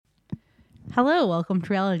Hello, welcome to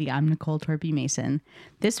Reality. I'm Nicole Torpy Mason.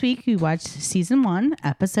 This week we watched season 1,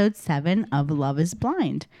 episode 7 of Love is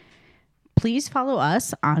Blind. Please follow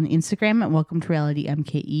us on Instagram at Welcome to Reality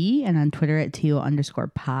MKE and on Twitter at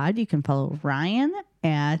TO_pod. You can follow Ryan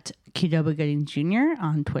at Qdoba Gooding Jr.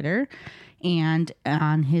 on Twitter and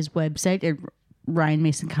on his website at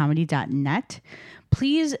ryanmasoncomedy.net.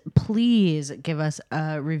 Please give us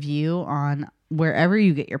a review on wherever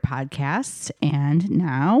you get your podcasts. And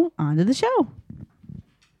now, on to the show.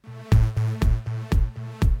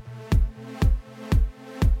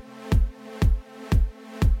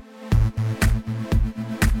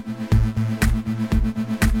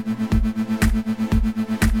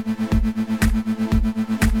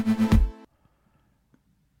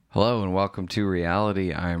 Hello and welcome to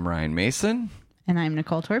Reality. I'm Ryan Mason. And I'm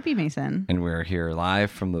Nicole Torpy Mason. And we're here live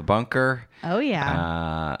from the bunker. Oh,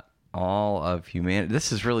 yeah. All of humanity.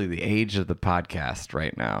 This is really the age of the podcast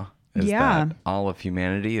right now. Yeah. That all of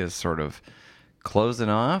humanity is sort of closing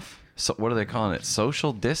off. So what are they calling it?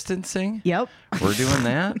 Social distancing? Yep. We're doing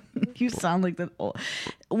that? You sound like the old...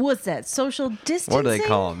 What's that? Social distancing? What do they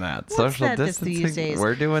call that? What's Social that distancing? these days?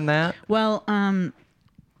 We're doing that? Well,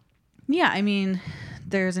 yeah, I mean,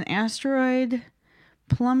 there's an asteroid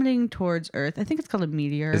plummeting towards Earth. I think it's called a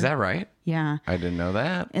meteor. Is that right? Yeah. I didn't know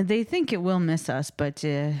that. And they think it will miss us, but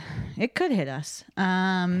it could hit us.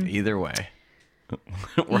 Either way.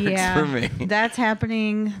 It works for me. That's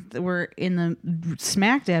happening. We're in the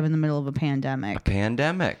smack dab in the middle of a pandemic.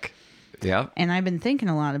 Pandemic. Yep. And I've been thinking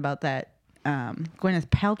a lot about that Gwyneth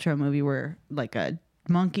Paltrow movie where like a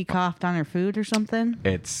monkey coughed on her food or something.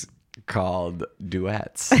 It's called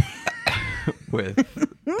Duets with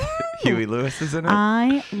Huey Lewis is in it.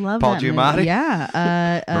 I love Paul that Giamatti? movie.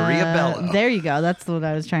 Yeah. Maria Bello. There you go. That's what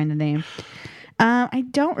I was trying to name. I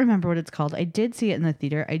don't remember what it's called. I did see it in the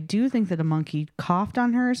theater. I do think that a monkey coughed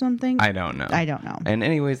on her or something. I don't know. And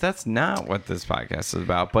anyways, that's not what this podcast is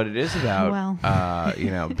about, but it is about,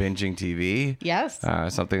 binging TV. Yes.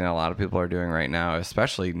 Something that a lot of people are doing right now,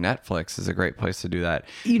 especially Netflix is a great place to do that.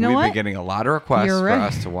 You know We've what? been getting a lot of requests You're for right.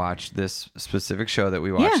 us to watch this specific show that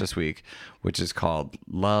we watched this week, which is called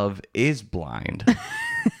Love is Blind.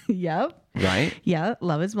 Yep. Right? Yeah,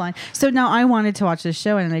 Love is Blind. So now I wanted to watch this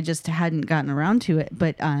show and I just hadn't gotten around to it.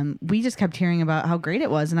 But we just kept hearing about how great it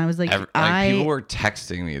was, and I was like, people were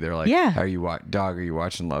texting me. They're like, Yeah. "Are you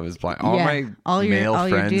watching Love Is Blind?" All my all your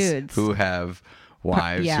friends dudes who have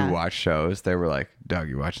wives Yeah. who watch shows, they were like, "Doug,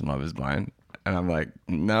 you watching Love Is Blind?" And I'm like,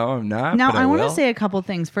 "No, I'm not." Now but I want to will." say a couple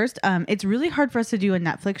things. First, it's really hard for us to do a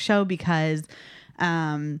Netflix show because.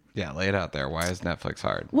 Yeah, lay it out there. Why is Netflix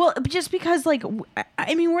hard? Well, just because, like,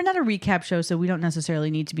 I mean, we're not a recap show, so we don't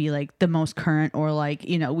necessarily need to be like the most current or like,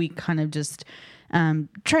 we kind of just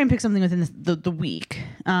try and pick something within the week.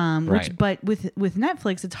 Right. But with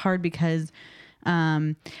Netflix, it's hard because,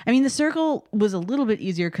 I mean, The Circle was a little bit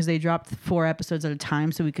easier because they dropped 4 episodes at a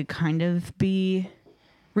time, so we could kind of be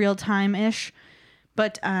real time ish.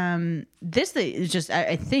 But this is just,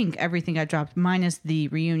 I think everything got dropped minus the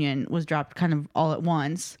reunion was dropped kind of all at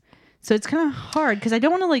once. So it's kind of hard because I don't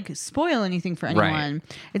want to like spoil anything for anyone. Right.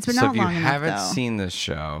 It's been out long enough. So if you haven't though. seen this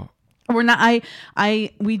show, We're not.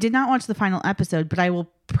 We did not watch the final episode, but I will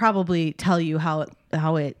probably tell you how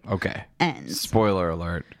it okay. ends. Spoiler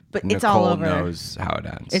alert. But Nicole it's all over. knows how it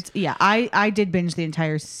ends. I did binge the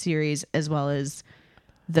entire series as well as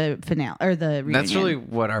the finale or the reunion. That's really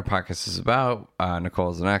what our podcast is about.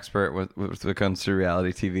 Nicole's an expert with it comes to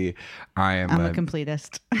reality TV. I'm a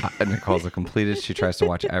completist. Nicole's a completist. She tries to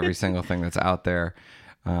watch every single thing that's out there.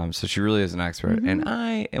 So she really is an expert. Mm-hmm. And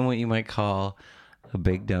I am what you might call a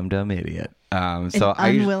big dumb idiot.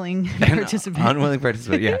 Unwilling participant. Unwilling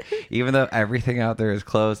participant, yeah. Even though everything out there is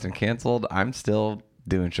closed and canceled, I'm still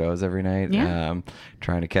doing shows every night. Yeah.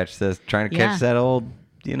 Trying to catch that old,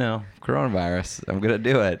 coronavirus. I'm gonna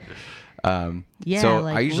do it. So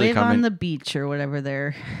like I usually live come on in, the beach or whatever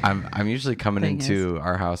they're. I'm usually coming thing into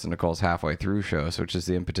our house and Nicole's halfway through shows, which is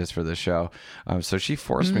the impetus for this show. So she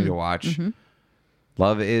forced me to watch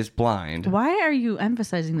Love is Blind. Why are you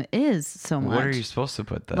emphasizing the is so much? What are you supposed to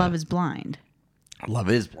put there? Love is blind. Love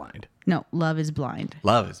is blind. No, love is blind.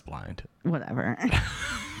 Love is blind. Whatever.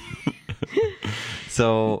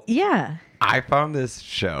 So Yeah. I found this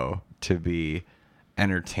show to be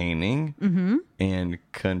entertaining and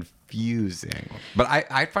confusing. But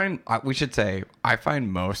I find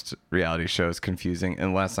most reality shows confusing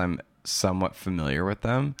unless I'm somewhat familiar with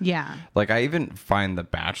them. Yeah. Like I even find The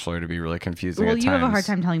Bachelor to be really confusing Well, at you times. have a hard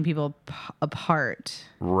time telling people apart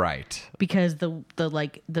Right. because the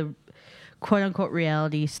quote unquote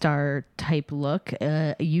reality star type look,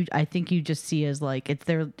 I think you just see as like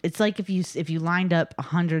it's like if you lined up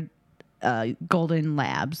 100 golden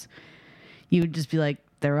labs, you would just be like,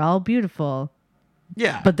 they're all beautiful,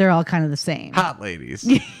 Yeah. but they're all kind of the same. Hot ladies.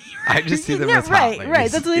 I just see them Yeah, as hot right, ladies.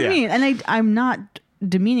 right. That's what I Yeah. mean. And I'm not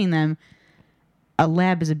demeaning them. A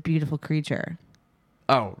lab is a beautiful creature.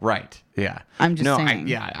 Oh, right. Yeah. I'm just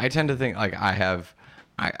saying. I tend to think like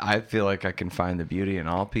I feel like I can find the beauty in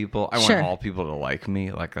all people. I Sure. want all people to like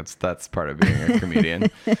me. Like that's part of being a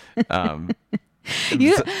comedian.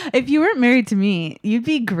 If you weren't married to me, you'd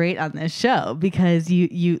be great on this show because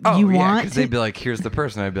you want to, they'd be like, here's the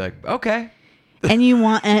person. I'd be like, okay. and you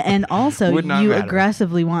want, and also Would not you matter.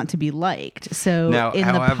 aggressively want to be liked. So Now, in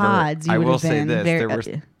however, the pods, you I would will have say been this. very. There was,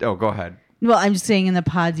 oh, go ahead. Well, I'm just saying in the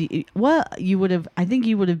pods, you would have. I think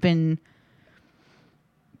you would have been.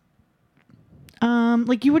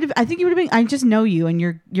 Like you would have. I think you would have been. I just know you, and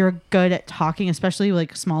you're good at talking, especially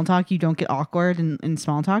like small talk. You don't get awkward in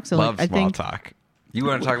small talk. So Love like, I small think talk. You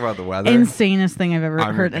want to talk about the weather? insanest thing I've ever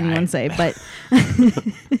I'm heard your guy. anyone say, but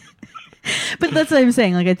but that's what I'm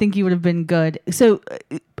saying. Like I think you would have been good. So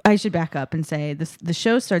I should back up and say this: the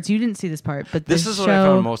show starts. You didn't see this part, but This the is show, what I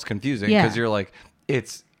found most confusing because Yeah. you're like,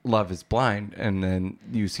 it's Love is Blind, and then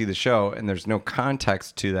you see the show, and there's no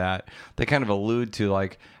context to that. They kind of allude to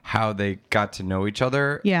like how they got to know each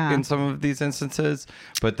other Yeah. in some of these instances,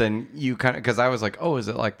 but then you kind of, because I was like, oh, is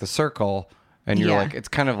it like The Circle? And you're Yeah. like, it's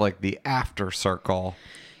kind of like the After Circle.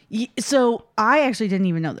 So I actually didn't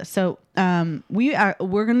even know this. So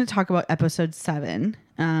we're going to talk about episode 7.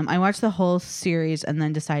 I watched the whole series and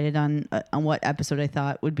then decided on what episode I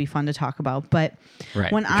thought would be fun to talk about. But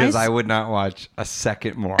when Because I would not watch a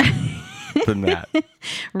second more than that.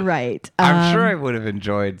 right, I'm sure I would have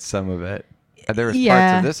enjoyed some of it. There was parts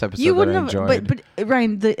yeah, of this episode you that wouldn't I have. enjoyed. But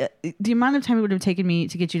Ryan, the amount of time it would have taken me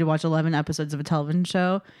to get you to watch 11 episodes of a television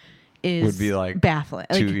show is would be like baffling.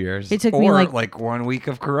 2 Like, years. It took or me like 1 week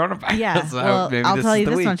of coronavirus. yeah. So Well, maybe I'll tell is you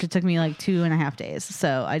the this week. much. It took me like 2.5 days.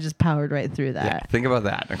 So I just powered right through that. Yeah, think about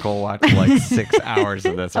that. Nicole watched like 6 hours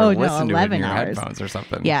of this, or Oh, no, listened to it in 11 your hours. headphones or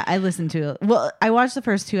something. Yeah, I listened to it. Well, I watched the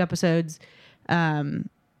first 2 episodes on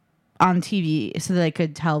TV so that I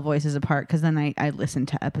could tell voices apart. Because then I listen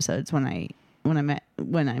to episodes when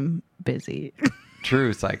I'm busy.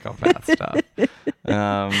 True psychopath stuff.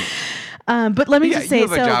 But let me Yeah, just say, you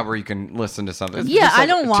have so a job where you can listen to something. It's Yeah, just I like-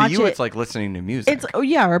 don't watch To you, it. it's like listening to music. it's or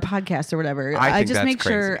a podcast or whatever. I think just that's make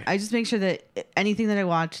sure crazy. I just make sure that anything that I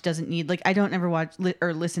watch doesn't need, like, I don't ever watch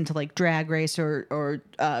or listen to like Drag Race or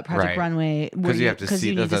Project Right. Runway because you have to see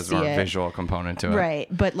you that need to there's see more it. visual component to it. Right.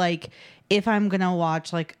 But like if I'm gonna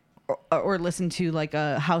watch like or listen to like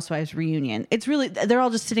a Housewives reunion, it's really, they're all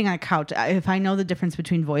just sitting on a couch. If I know the difference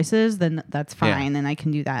between voices, then that's Yeah. fine, and I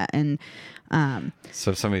can do that. And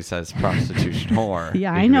So if somebody says prostitution whore,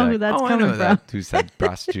 Yeah, you I can be know like, who that's I coming know that. from. Who said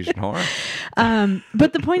prostitution whore?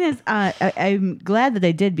 but the point is, I'm glad that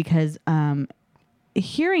I did, because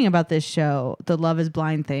hearing about this show, the Love is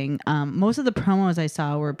Blind thing, most of the promos I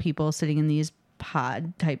saw were people sitting in these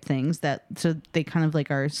pod type things so they kind of like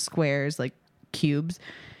are squares, like cubes,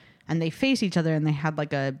 and they face each other, and they had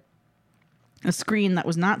like a screen that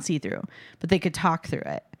was not see-through, but they could talk through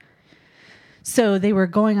it. So they were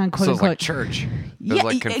going on quote So it's unquote like church. It was Yeah,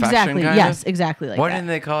 like confession exactly. kind Yes, of? exactly like Why that. didn't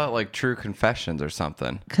they call it like True Confessions or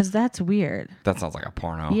something? Because that's weird. That sounds like a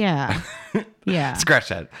porno. Yeah. Yeah. Scratch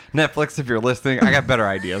that. Netflix, if you're listening, I got better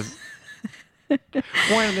ideas. Why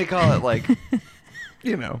didn't they call it like,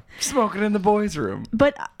 smoking in the boys' room?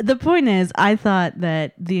 But the point is, I thought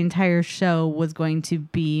that the entire show was going to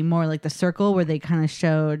be more like The Circle, where they kind of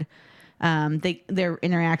showed their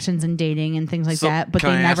interactions and dating and things like So, that, but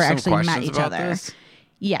can they I never ask some actually met questions each about other. this?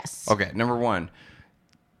 Yes. Okay, number one.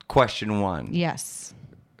 Question one. Yes.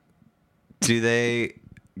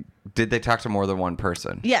 Did they talk to more than one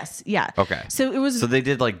person? Yes. Yeah. Okay. So it was. So they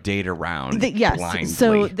did like date around Yes. blindly.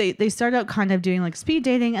 So they started out kind of doing like speed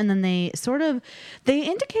dating, and then they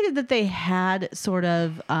indicated that they had sort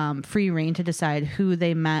of free reign to decide who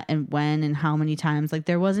they met and when and how many times. Like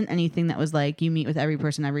there wasn't anything that was like you meet with every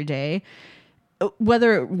person every day.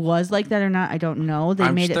 Whether it was like that or not, I don't know. They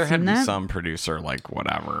made it there had seem to be that. some producer, like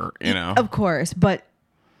whatever, Of course, but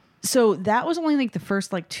so that was only like the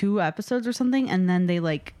first like 2 episodes or something, and then they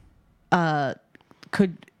like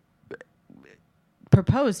could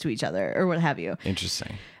propose to each other or what have you.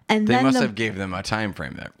 Interesting. And They then must have gave them a time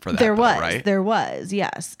frame for that. there though, was right? there was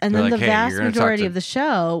yes, and They're then like, the "Hey, vast you're gonna talk majority to-" of the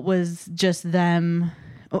show was just them.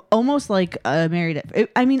 Almost like Married at.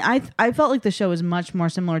 I mean, I felt like the show was much more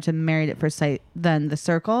similar to Married at First Sight than The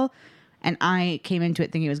Circle, and I came into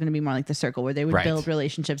it thinking it was going to be more like The Circle, where they would Right. build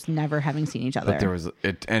relationships, never having seen each other. But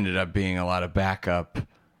it ended up being a lot of backup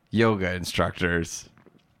yoga instructors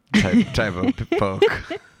type of folk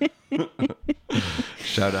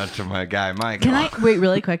Shout out to my guy, Mike. Can I wait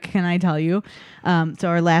really quick? Can I tell you? So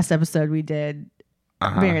our last episode we did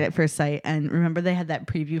Married at First Sight, and remember they had that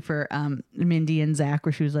preview for Mindy and Zach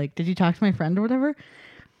where she was like, "Did you talk to my friend or whatever?"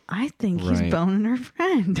 I think he's boning her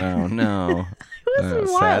friend. Oh no. It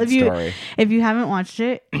was wild. If you haven't watched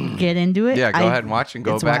it, get into it. Yeah, go ahead and watch and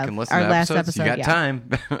go back wild. and listen Our to last episodes. You episode, got time.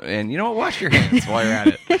 And you know what? Wash your hands while you're at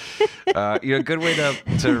it. A good way to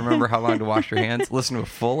remember how long to wash your hands. Listen to a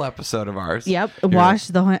full episode of ours. Yep. You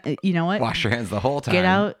know what? Wash your hands the whole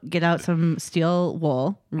time. Get out some steel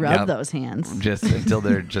wool. Rub those hands. Just until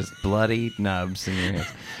they're just bloody nubs in your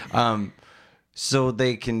hands. So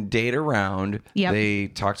they can date around. Yep. They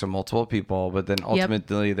talk to multiple people, but then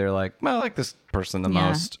ultimately they're like, well, I like this person the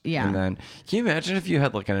most. Yeah. And then can you imagine if you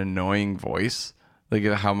had like an annoying voice? Like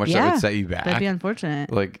how much that would set you back? That'd be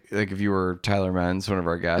unfortunate. Like if you were Tyler Menz, one of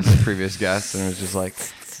our guests, previous guests, and it was just like,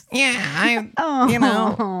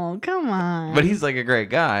 oh, come on. But he's like a great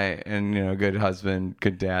guy and, good husband,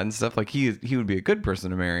 good dad and stuff. Like he would be a good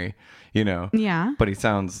person to marry, Yeah. But he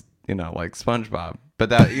sounds, like SpongeBob. But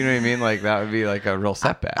that, you know what I mean? Like that would be like a real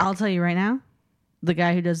setback. I'll tell you right now, the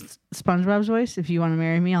guy who does SpongeBob's voice, if you want to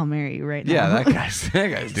marry me, I'll marry you right now. Yeah, that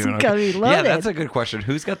guy's doing okay. Yeah, that's a good question.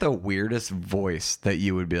 Who's got the weirdest voice that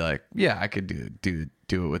you would be like, yeah, I could do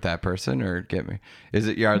it with that person or get me? Is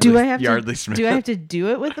it Yardley Smith? Do I have to do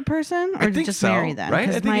it with the person or just marry them?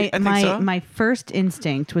 Right? Because my first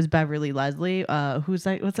instinct was Beverly Leslie. Who's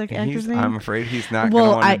that? What's that actor's name? I'm afraid he's not going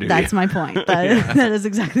to want to do that's my point. That is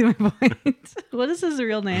exactly my point. What is his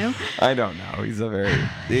real name? I don't know. He's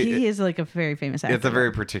he is like a very famous actor. It's a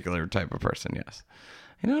very particular type of person, yes.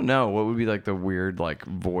 I don't know. What would be like the weird like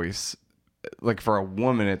voice? Like for a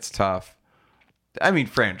woman, it's tough. I mean,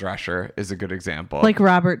 Fran Drescher is a good example. Like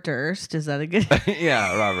Robert Durst. Is that a good?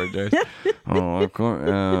 Yeah, Robert Durst. Oh, of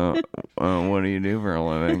course. What do you do for a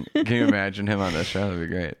living? Can you imagine him on this show? That'd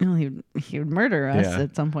be great. Well, he would murder us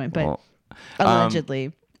at some point, but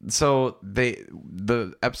allegedly. So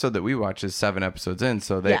the episode that we watch is 7 episodes in.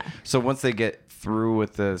 So so once they get through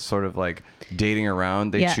with the sort of like dating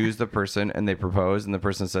around, they choose the person and they propose, and the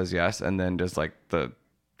person says yes, and then just like the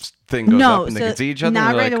thing goes up and they can see each other.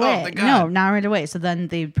 Not right like, away. Oh my God. No, not right away. So then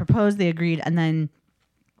they proposed, they agreed, and then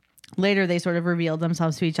later they sort of revealed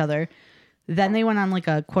themselves to each other. Then they went on like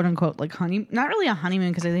a quote unquote like not really a honeymoon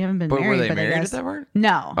because they haven't been married. Were they married at that point?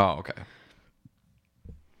 No. Oh, okay.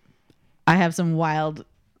 I have some wild.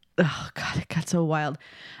 Oh God, it got so wild.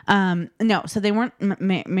 No, so they weren't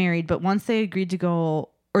married, but once they agreed to go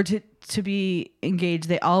or to be engaged,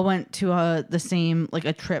 they all went to the same like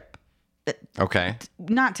a trip. Okay.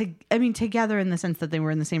 Together in the sense that they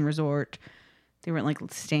were in the same resort. They weren't like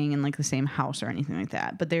staying in like the same house or anything like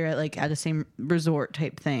that, but they were like at the same resort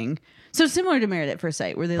type thing. So similar to Married at First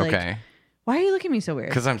Sight, where they like, why are you looking at me so weird?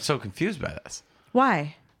 Because I'm so confused by this.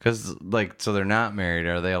 Why? Because so they're not married.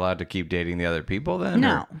 Are they allowed to keep dating the other people then?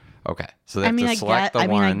 No. Okay. So they have to select the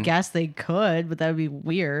one. I guess they could, but that would be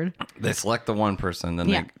weird. They select the one person, then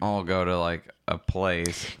they all go to like a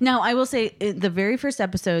place. Now, I will say, the very first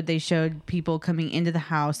episode, they showed people coming into the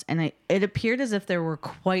house, and it appeared as if there were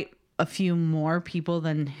quite a few more people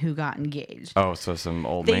than who got engaged. Oh, so some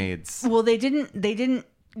old maids. Well, they didn't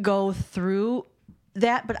go through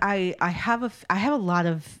that, but I have a lot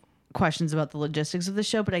of questions about the logistics of the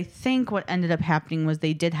show, but I think what ended up happening was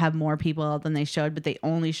they did have more people than they showed, but they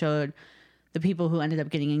only showed the people who ended up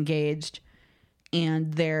getting engaged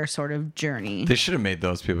and their sort of journey. They should have made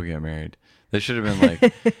those people get married. They should have been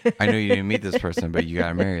like, I know you didn't meet this person, but you got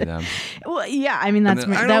to marry them. Well, yeah, I mean, that would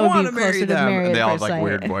be closer to marry. They all have like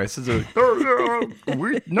weird voices. They're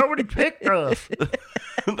like, nobody picked us.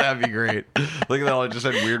 That'd be great. Like they all just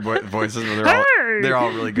had weird voices, but they're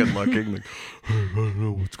all really good looking. Like, I don't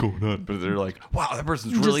know what's going on, but they're like, wow, that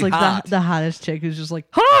person's really just like hot. The hottest chick who's just like,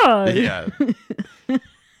 hi. Yeah.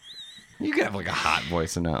 You can have like a hot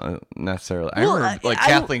voice and not necessarily. I remember like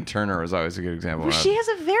Kathleen Turner was always a good example. Well, she has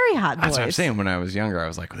a very hot voice. That's what I'm saying. When I was younger, I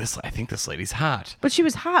was like, I think this lady's hot. But she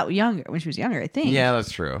was hot when she was younger, I think. Yeah,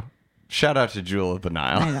 that's true. Shout out to Jewel of the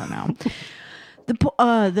Nile. I don't know.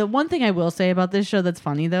 The one thing I will say about this show that's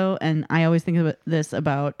funny though, and I always think about this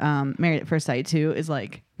about Married at First Sight too, is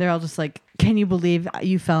like they're all just like, can you believe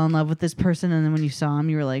you fell in love with this person, and then when you saw him,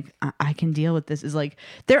 you were like, I can deal with this. Is like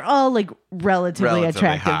they're all like relatively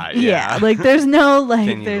attractive. Hot, yeah. Like there's no like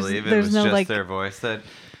can you believe there's it was no just like their voice that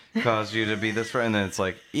caused you to be this friend. And then it's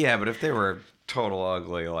like, yeah, but if they were total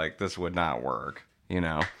ugly, like this would not work.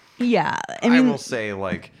 Yeah, I will say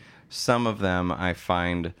like some of them I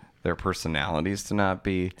find their personalities to not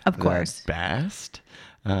be of course the best.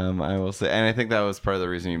 I will say, and I think that was part of the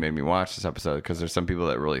reason you made me watch this episode, because there's some people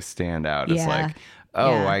that really stand out. It's like,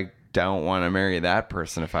 don't want to marry that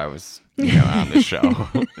person if I was, on the show,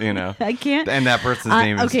 I can't. And that person's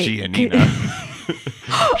name is Giannina.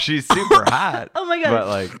 She's super hot. Oh my God. But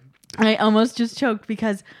like, I almost just choked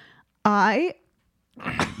because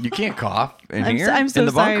you can't cough in I'm here. so, I'm so in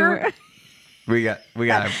the sorry. bunker. We got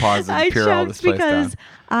to pause I and pure all this choked place down. because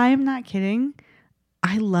I'm not kidding.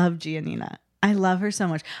 I love Giannina. I love her so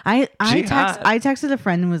much. I texted a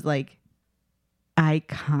friend and was like,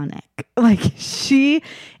 iconic. Like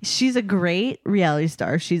she's a great reality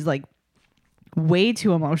star. She's like way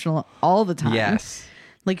too emotional all the time. Yes.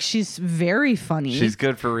 Like she's very funny. She's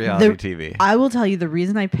good for reality TV. I will tell you the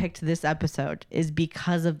reason I picked this episode is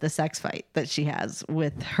because of the sex fight that she has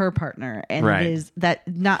with her partner, and Right. it is that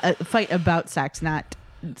not a fight about sex, not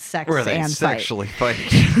sex Where they and sexually fight.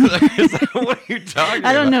 What are you talking about?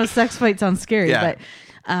 I don't know. Sex fight sounds scary, Yeah.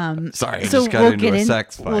 but Sorry, I so just got we'll into get a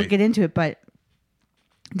sex fight. We'll get into it. But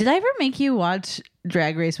did I ever make you watch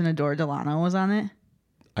Drag Race when Adore Delano was on it?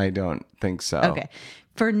 I don't think so. Okay.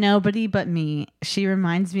 For nobody but me, she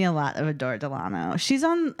reminds me a lot of Adore Delano. She's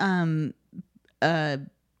on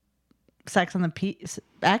X on the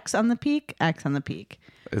Peak.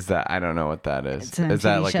 Is that, I don't know what that is. It's an Is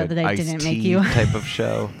that MTV like show an that I didn't iced make tea you- type of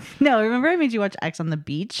show? No, remember I made you watch X on the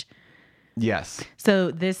Beach? Yes.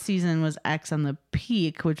 So this season was X on the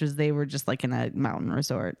Peak, which was they were just like in a mountain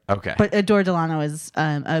resort. Okay. But Adore Delano is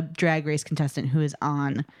a Drag Race contestant who is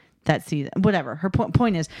on that season. Whatever. Her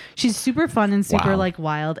point is she's super fun and super Wow. like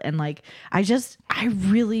wild, and like I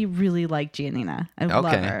really, really like Giannina. I love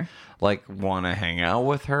her. Like want to hang out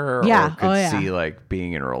with her? Yeah. Or could Oh, yeah. see like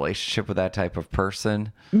being in a relationship with that type of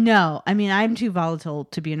person? No, I mean I'm too volatile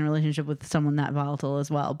to be in a relationship with someone that volatile as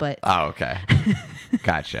well. But Oh, okay.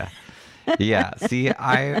 Gotcha. Yeah. See,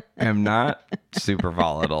 I am not super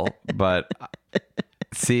volatile, but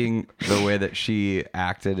seeing the way that she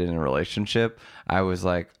acted in a relationship, I was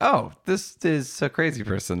like, oh, this is a crazy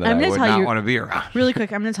person that I'm I gonna would tell not you- want to be around. really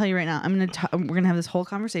quick, I'm going to tell you right now. We're going to have this whole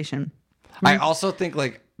conversation. I also think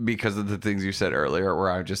like because of the things you said earlier where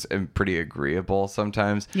I just am pretty agreeable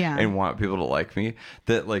sometimes Yeah. and want people to like me,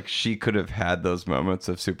 that like she could have had those moments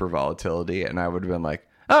of super volatility and I would have been like,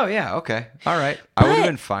 oh yeah, okay, all right. I would have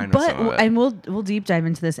been fine with some of it. And we'll deep dive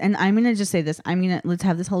into this. And I'm gonna just say this. Let's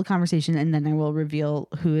have this whole conversation, and then I will reveal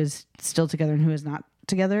who is still together and who is not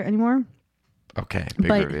together anymore. Okay, big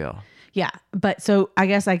but- reveal. Yeah, but so I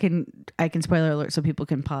guess I can spoiler alert so people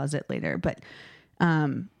can pause it later. But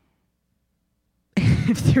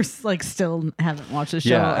if they're like still haven't watched the show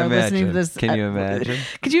Yeah, or listening to imagine. this, Can you imagine?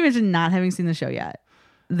 Could you imagine not having seen the show yet,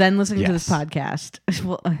 then listening to this Yes. podcast,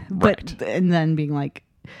 but Right. and then being like,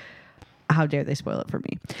 how dare they spoil it for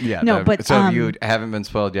me? Yeah. No, but so if you haven't been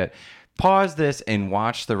spoiled yet, pause this and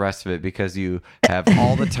watch the rest of it because you have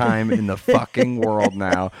all the time in the fucking world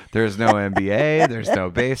now. There's no NBA, there's no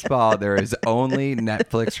baseball, there is only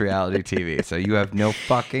Netflix reality TV. So you have no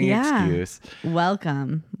fucking excuse.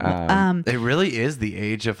 Welcome. It really is the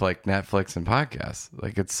age of like Netflix and podcasts.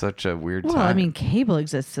 Like it's such a weird Well, time. I mean, cable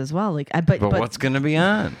exists as well. Like, but what's gonna be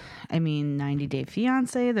on? I mean, 90 Day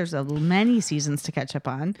Fiance. There's many seasons to catch up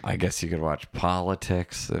on. I guess you could watch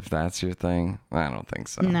politics if that's your thing. I don't think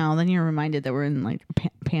so. No, then you're reminded that we're in like a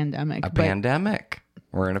pandemic. A but- pandemic.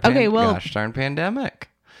 We're in a gosh darn pandemic.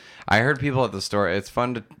 I heard people at the store. It's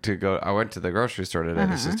fun to go. I went to the grocery store today.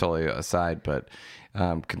 This is totally aside, but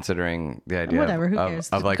considering the idea Whatever, who cares?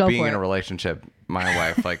 of like Go being for in a it. relationship, my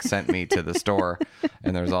wife like sent me to the store,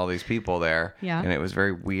 and there's all these people there. Yeah. And it was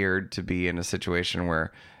very weird to be in a situation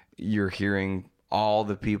where you're hearing all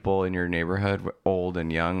the people in your neighborhood, old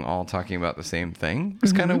and young, all talking about the same thing.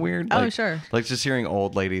 It's kind of weird. Oh, Like- sure. Like just hearing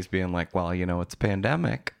old ladies being like, well, it's a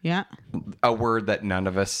pandemic. Yeah. A word that none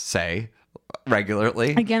of us say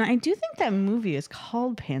regularly. Again, I do think that movie is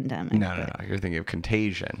called Pandemic. No. You're thinking of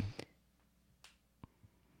Contagion.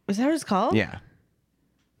 Is that what it's called? Yeah.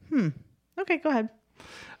 Okay, go ahead.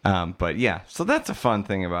 But yeah, so that's a fun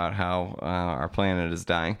thing about how our planet is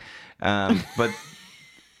dying. But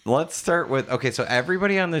let's start with, okay, so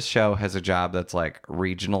everybody on this show has a job that's like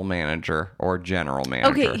regional manager or general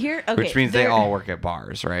manager. Which means they all work at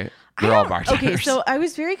bars, right? They're all bartenders. Okay, so I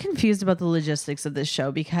was very confused about the logistics of this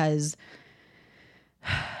show because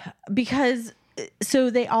so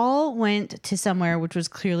they all went to somewhere which was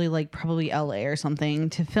clearly like probably LA or something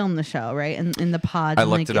to film the show, right? In the pods. I and,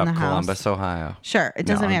 looked like, it in up, the house. Columbus, Ohio. Sure, it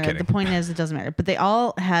No, doesn't I'm matter. kidding. The point is, it doesn't matter. But they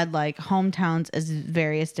all had like hometowns as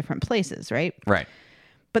various different places, right? Right.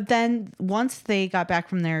 But then once they got back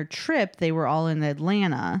from their trip, they were all in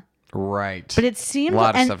Atlanta. Right. But it seemed a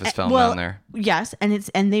lot of and- stuff is filmed well, down there. Yes,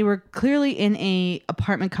 and they were clearly in a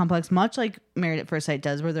apartment complex, much like Married at First Sight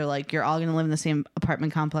does, where they're like, you're all going to live in the same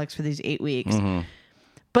apartment complex for these 8 weeks. Mm-hmm.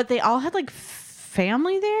 but they all had like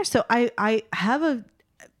family there. So I have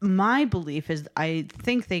my belief is I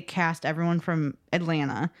think they cast everyone from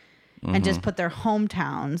Atlanta and just put their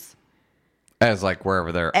hometowns as like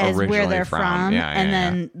wherever they're as originally where they're from. Yeah, and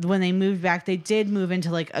then when they moved back, they did move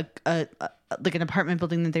into like a like an apartment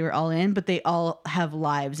building that they were all in, but they all have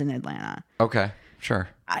lives in Atlanta. Okay, sure.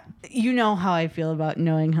 You know how I feel about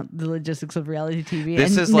knowing the logistics of reality TV,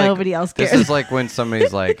 This and is like, nobody else cares. This is like when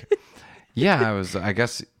somebody's like, yeah, I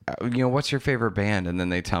guess, what's your favorite band? And then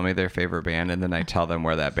they tell me their favorite band, and then I tell them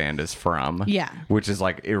where that band is from. Yeah. Which is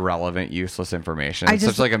like irrelevant, useless information. I It's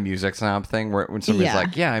just- such like a music snob thing where when somebody's Yeah.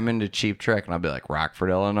 like, yeah, I'm into Cheap Trick, and I'll be like, Rockford,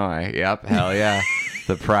 Illinois. Yep, hell yeah.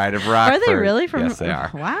 The pride of Rockford. Are they really from? Yes, they are.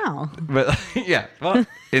 Wow. But yeah, well,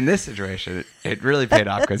 in this situation, it really paid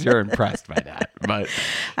off because you're impressed by that. But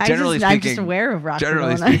generally I'm speaking, just aware of Rockford,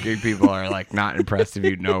 generally Illinois. speaking, people are like not impressed if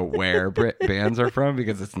you know where bands are from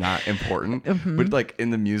because it's not important. But like in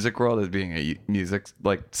the music world, as being a music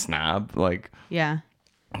like snob, like Yeah.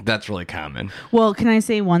 that's really common. Well, can I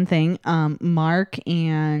say one thing? Mark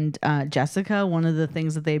and Jessica, one of the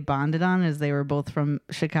things that they bonded on is they were both from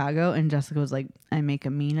Chicago, and Jessica was like, I make a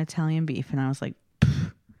mean Italian beef. And I was like,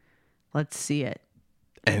 let's see it.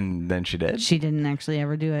 And then she did. She didn't actually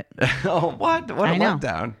ever do it. Oh, what a I know.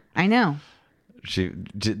 letdown! I know.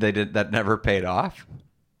 They did that. Never paid off.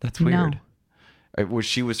 That's weird.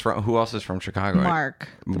 She was from? Who else is from Chicago? Mark.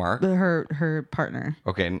 Mark. Her partner.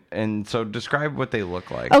 Okay, and so describe what they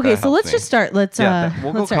look like. Okay, That so helps let's me. just start. We'll go let's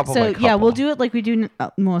start. couple So by yeah, we'll couple. do it like we do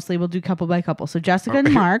mostly. We'll do couple by couple. So Jessica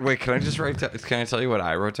and Mark. Wait, can I just can I tell you what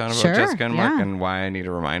I wrote down about Sure, Jessica and Mark yeah. and why I need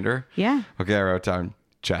a reminder? Yeah. Okay, I wrote down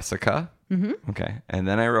Jessica. Mm-hmm. Okay, and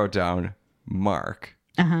then I wrote down Mark.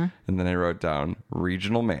 Uh-huh. And then I wrote down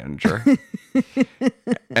regional manager. And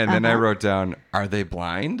then I wrote down, are they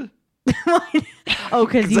blind? Oh,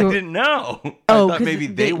 because Because I you. didn't know. I Oh, thought because maybe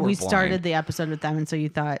they were we blind. started the episode with them, and so you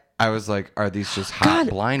thought, I was like, are these just hot God,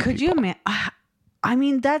 blind could people? you imagine? I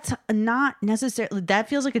mean, that's not necessarily. That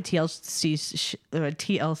feels like a TLC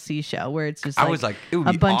show where it's just. I Like was like, it would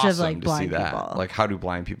a be bunch awesome of like to see blind that. people. Like, how do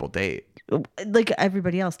blind people date? Like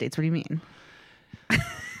everybody else dates. What do you mean?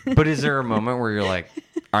 But is there a moment where you're like,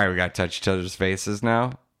 all right, we got to touch each other's faces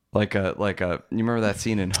now? Like a, you remember that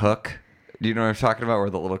scene in Hook? Do you know what I'm talking about? Where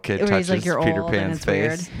the little kid Where he's touches like, "You're Peter old," and Pan's it's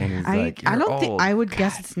face, weird. and he's I like, "You're don't think old." I would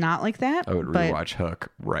guess it's not like that. I would but rewatch Hook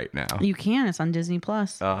right now. You can. It's on Disney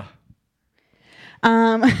Plus. Uh,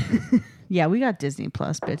 Yeah, we got Disney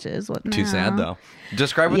Plus, bitches. What too now? sad though.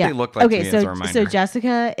 Describe what they look like to me as a reminder. So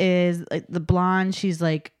Jessica is like the blonde. She's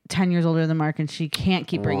like 10 years older than Mark, and she can't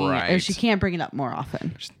keep bringing it, or Right. she can't bring it up more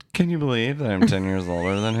often. Can you believe that I'm 10 years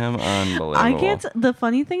older than him? Unbelievable. I can't. The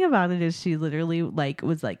funny thing about it is she literally like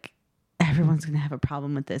was like, everyone's gonna have a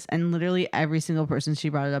problem with this, and literally every single person she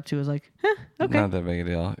brought it up to was like, okay, Not that big a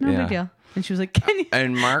deal. no yeah. big deal. And she was like, can you?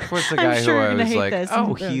 And Mark was the I'm guy sure who you're I gonna was hate like, this.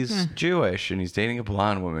 oh, And, he's Jewish and he's dating a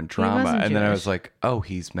blonde woman. Drama. wasn't And then I Jewish. was like, oh,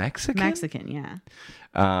 he's Mexican. Mexican, yeah.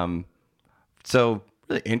 So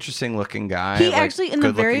really interesting looking guy. He like, actually in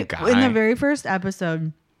the good-looking very first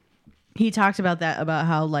episode, he talked about that, about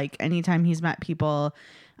how like anytime he's met people,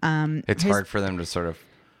 it's hard for them to sort of.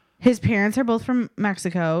 his parents are both from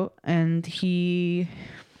Mexico, and I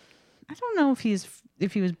don't know if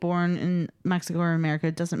he was born in Mexico or America.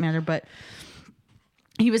 It doesn't matter, but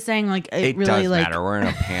he was saying like It really does like matter. We're in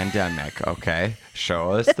a pandemic, okay?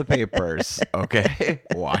 Show us the papers, okay?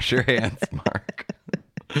 Wash your hands, Mark.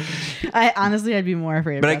 I'd be more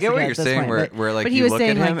afraid of But I get Jessica what at you're this saying, point, where like but he you was look at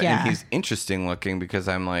saying, him like, yeah. and he's interesting looking because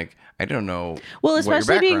I'm like, I don't know. Well, what your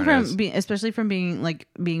especially being background from is. especially from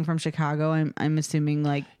being from Chicago, I'm assuming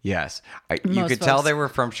like Yes, you Most could tell folks- they were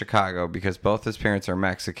from Chicago because both his parents are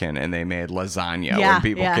Mexican and they made lasagna Yeah, when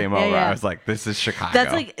people yeah, came yeah, over. yeah. I was like, this is Chicago.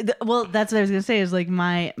 that's like that's what I was gonna say is like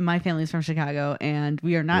my family's from Chicago, and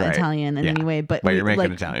we are not Right. Italian in Yeah. any way, but But we, you're making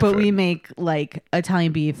like, Italian but we food. make like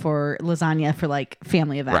Italian beef or lasagna for like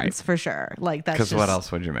family events for sure. Like that's because just, what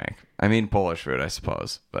else would you make? I mean, Polish food, I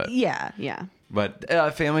suppose, but Yeah.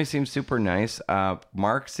 family seems super nice.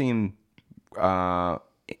 Mark seemed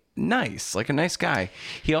nice, like a nice guy.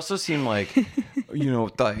 He also seemed like,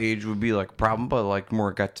 thought age would be like a problem, but like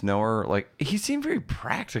more got to know her. Like he seemed very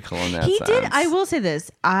practical in that He sense. did. I will say this.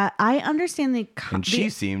 I understand the And she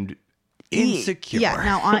seemed insecure.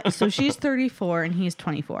 Yeah. Now, so she's 34 and he's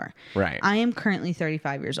 24. Right. I am currently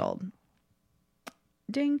 35 years old.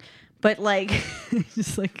 Ding. But like,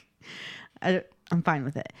 just like, I'm fine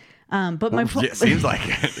with it. But my point. Yeah, seems like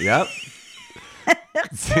it. Yep.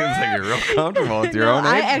 Seems like you're real comfortable with your own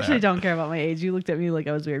age. I actually there. don't care about my age. You looked at me like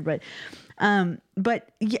I was weird, but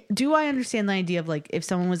yeah, do I understand the idea of like if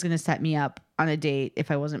someone was going to set me up on a date if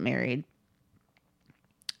I wasn't married?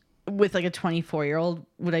 with like a 24-year-old,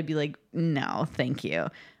 would I be like, no, thank you?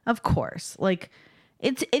 Of course. Like,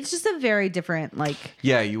 it's just a very different, like...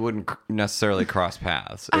 Yeah, you wouldn't necessarily cross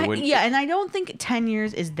paths. Yeah, and I don't think 10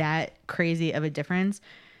 years is that crazy of a difference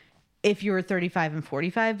if you were 35 and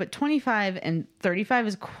 45, but 25 and 35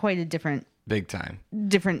 is quite a different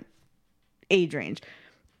age range.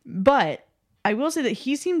 But I will say that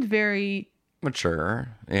he seemed very... mature,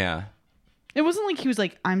 yeah. It wasn't like he was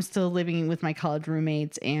like, I'm still living with my college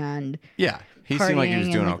roommates and... Yeah, he seemed like he was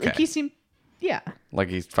doing okay. Like he seemed... Yeah. Like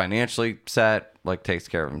he's financially set, like takes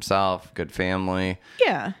care of himself, good family.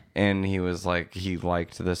 Yeah. And he was like, he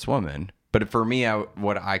liked this woman. But for me,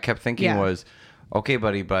 what I kept thinking was, okay,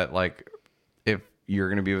 buddy, but like, if you're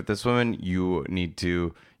going to be with this woman, you're going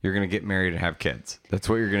to get married and have kids. That's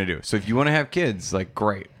what you're going to do. So if you want to have kids, like,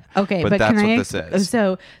 great. Okay, but that's what this is.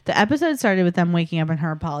 So the episode started with them waking up and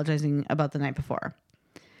her apologizing about the night before.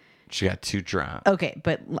 She got too drunk. Okay,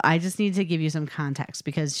 but I just need to give you some context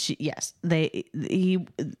because they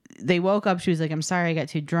woke up. She was like, "I'm sorry, I got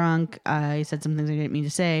too drunk. I said some things I didn't mean to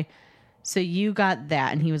say." So you got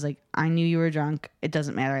that, and he was like, "I knew you were drunk. It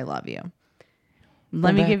doesn't matter. I love you."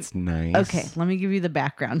 That's nice. Okay, let me give you the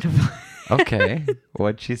background. Okay,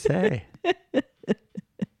 what'd she say?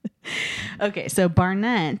 Okay, so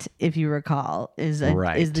Barnett, if you recall, is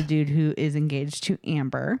the dude who is engaged to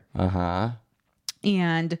Amber.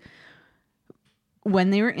 And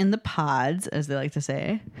when they were in the pods, as they like to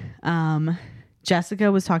say,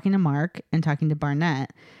 Jessica was talking to Mark and talking to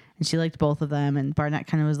Barnett, and she liked both of them. And Barnett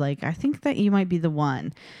kind of was like, "I think that you might be the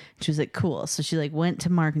one." She was like, "Cool." So she like went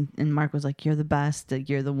to Mark, and Mark was like, "You're the best. Like,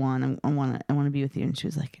 you're the one. I want to be with you." And she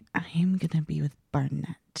was like, "I am gonna be with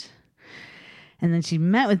Barnett." And then she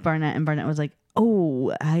met with Barnett, and Barnett was like,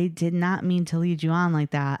 "Oh, I did not mean to lead you on like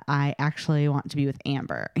that. I actually want to be with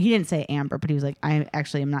Amber." He didn't say Amber, but he was like, "I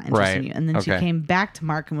actually am not interested in you." And then she came back to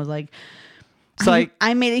Mark and was like,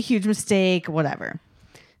 I made a huge mistake, whatever.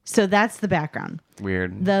 So that's the background.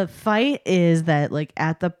 Weird. The fight is that like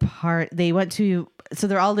at the they went to, so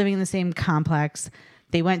they're all living in the same complex.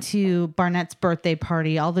 They went to Barnett's birthday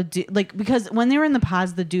party. All the because when they were in the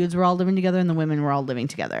pods, the dudes were all living together and the women were all living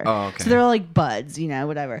together. Oh, okay. So they're all like buds,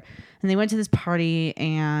 whatever. And they went to this party,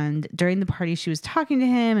 and during the party, she was talking to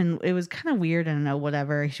him, and it was kind of weird. I don't know,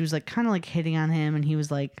 whatever. She was like kind of like hitting on him, and he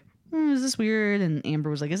was like, "Is this weird?" And Amber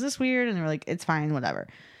was like, "Is this weird?" And they were like, "It's fine, whatever."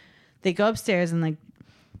 They go upstairs, and like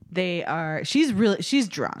she's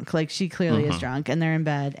drunk. Like she clearly is drunk, and they're in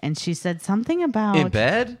bed. And she said something about in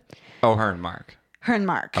bed. Oh, her and Mark. Her and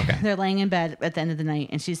Mark. Okay. They're laying in bed at the end of the night,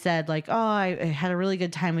 and she said, like, "Oh, I had a really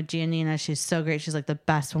good time with Giannina. She's so great. She's like the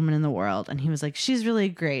best woman in the world." And he was like, "She's really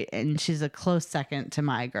great, and she's a close second to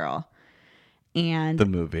my girl." And the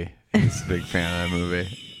movie. He's a big fan of that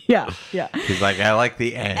movie. Yeah. He's like, "I like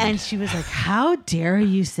the end." And she was like, "How dare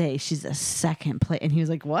you say she's a second place?" And he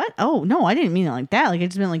was like, "What? Oh, no, I didn't mean it like that. Like, I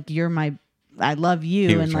just meant like I love you."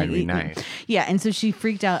 He was and trying like to be nice. Yeah, and so she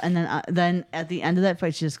freaked out, and then at the end of that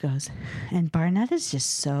fight, she just goes, "And Barnett is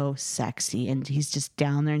just so sexy, and he's just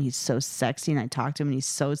down there, and he's so sexy, and I talked to him, and he's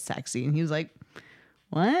so sexy." And he was like,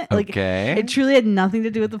 "What?" Like, okay. it truly had nothing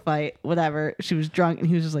to do with the fight. Whatever. She was drunk, and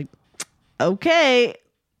he was just like, "Okay."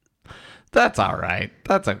 That's all right.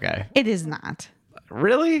 That's okay. It is not.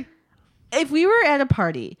 Really? If we were at a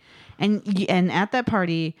party, and at that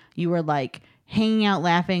party you were like hanging out,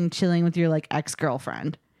 laughing, chilling with your like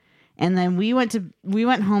ex-girlfriend, and then we went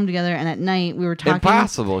home together, and at night we were talking.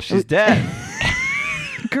 Impossible. She's dead.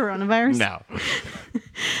 Coronavirus. No.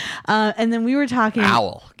 And then we were talking.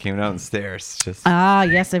 Owl came downstairs. Just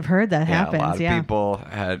yes, I've heard that happens. A lot of people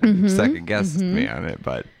had second guessed me on it,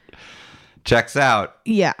 but checks out.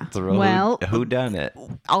 Yeah. It's a real who done it.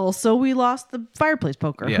 Also, we lost the fireplace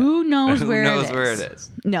poker. Yeah. Who knows where it is?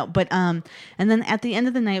 No, but and then at the end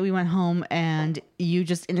of the night, we went home, and you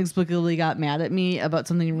just inexplicably got mad at me about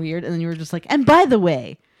something weird, and then you were just like, "And by the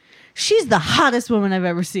way, she's the hottest woman I've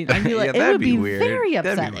ever seen." I'd be like, yeah, it would be weird. very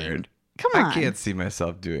upsetting. That'd be weird. Come on. I can't see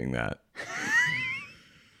myself doing that.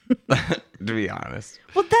 To be honest.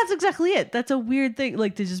 Well, that's exactly it. That's a weird thing,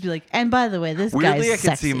 like to just be like, "And by the way, this weirdly, guy's I could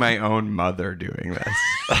sexy." see my own mother doing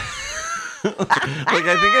this. Like,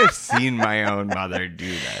 I think I've seen my own mother do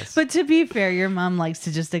this. But to be fair, your mom likes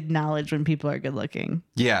to just acknowledge when people are good looking.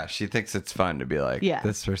 Yeah, she thinks it's fun to be like,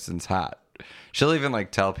 this person's hot. She'll even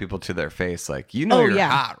like tell people to their face, like, you're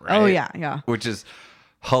hot, right? Oh yeah. Which is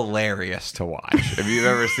hilarious to watch. If you've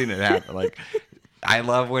ever seen it happen, like, I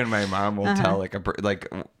love when my mom will tell like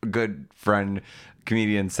a good friend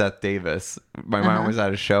comedian Seth Davis. My mom was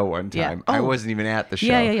at a show one time. I wasn't even at the show.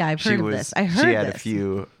 Yeah. I've heard of this. I heard she had this. a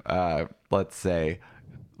few, let's say,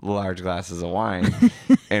 large glasses of wine,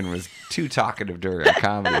 and was too talkative during a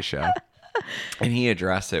comedy show. And he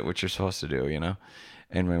addressed it, which you're supposed to do, you know?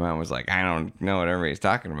 And my mom was like, I don't know what everybody's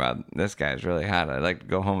talking about. This guy's really hot. I'd like to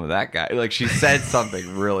go home with that guy. Like, she said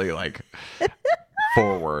something really, like,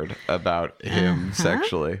 forward about him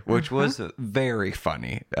sexually, which was very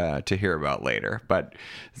funny to hear about later. But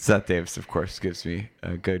Seth Davis, of course, gives me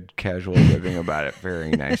a good casual living about it.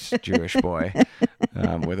 Very nice Jewish boy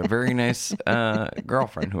with a very nice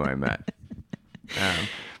girlfriend who I met. And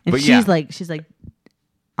But she's like,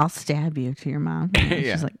 I'll stab you to your mom. And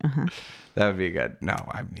Yeah. She's like, that would be good. No,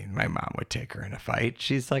 I mean, my mom would take her in a fight.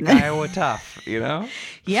 She's like Iowa tough, you know?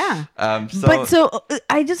 Yeah. So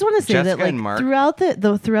I just want to say Jessica that, like, and Mark- throughout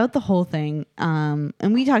the whole thing, and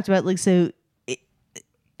we talked about, like, so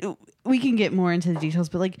we can get more into the details,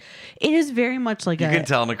 but, like, it is very much like you can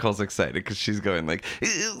tell Nicole's excited because she's going like,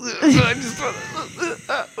 I just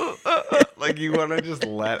wanna, like, you want to just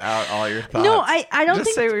let out all your thoughts. No, I don't just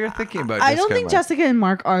think say what you're thinking about. I don't think Mark. Jessica and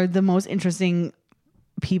Mark are the most interesting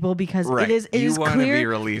people because Right. it you is want clear. to be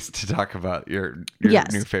released to talk about your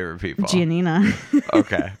Yes. new favorite people. Giannina.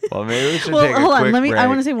 Okay. Well, maybe we should Well, take a hold on. quick I break.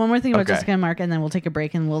 want to say one more thing about Okay. Jessica and Mark, and then we'll take a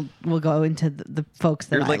break and we'll go into the folks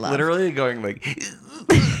that You're I like love. literally going like,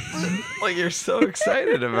 like you're so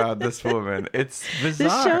excited about this woman. It's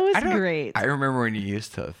bizarre. show is I don't- great. I remember when you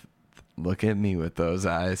used to look at me with those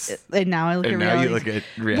eyes, And now I look and at now reality. you look at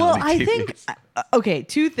reality. Well, I TV. think okay.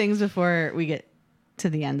 Two things before we get to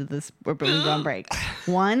the end of this, but we go on break.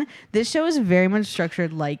 One, this show is very much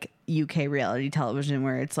structured like UK reality television,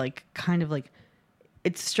 where it's like kind of like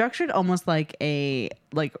it's structured almost like a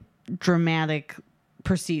dramatic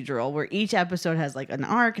procedural, where each episode has like an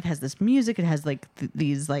arc. It has this music. It has like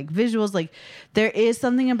these like visuals. Like there is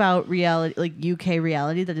something about reality, like UK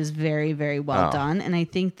reality, that is very, very well done. And I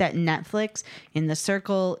think that Netflix in The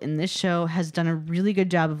Circle, in this show, has done a really good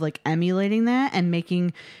job of like emulating that and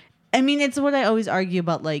making. I mean, it's what I always argue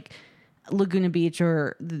about, like Laguna Beach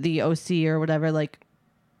or the OC or whatever, like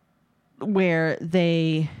where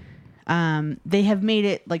they have made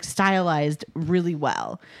it like stylized really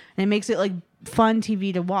well, and it makes it like fun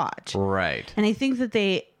TV to watch. right. And I think that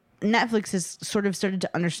Netflix has sort of started to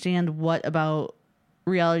understand what about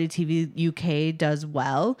reality TV UK does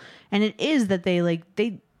well, and it is that they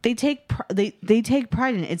take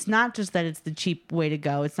pride in it. It's not just that it's the cheap way to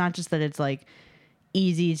go. It's not just that it's like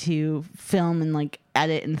easy to film and like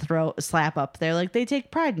edit and slap up there. Like they take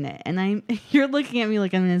pride in it. And you're looking at me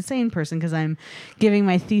like I'm an insane person because I'm giving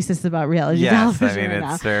my thesis about reality Yes, television I mean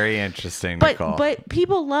right it's now. very interesting. Nicole. But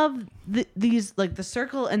people love these, like The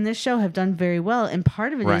Circle and this show have done very well, and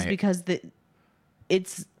part of it is Right. because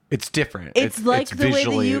it's different. it's like the way the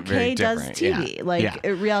visually UK very does different. TV, Yeah. like Yeah.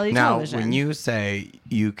 reality now, television. when you say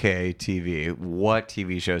UK TV, what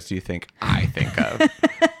TV shows do you think I think of?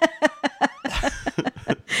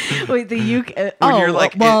 Wait, the UK. When you're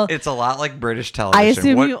like, well, it's a lot like British television. I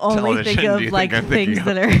assume What you only think television do of you like think I'm things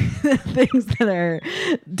thinking that of? are things that are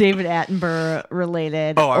David Attenborough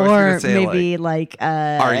related, Oh, I was or gonna say, maybe like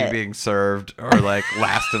Are You Being Served or like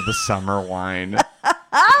Last of the Summer Wine?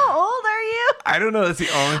 How old are you? I don't know. That's the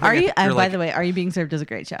only thing. Are you? You're By like, the way, Are You Being Served is a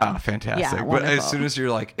great show. oh, fantastic. Yeah, But wonderful. as soon as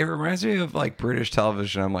you're like, it reminds me of like British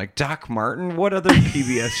television. I'm like, Doc Martin. What other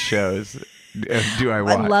PBS shows do I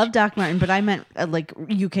watch? I love Doc Martin, but I meant like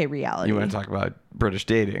UK reality. You want to talk about British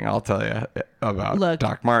dating? I'll tell you about Look,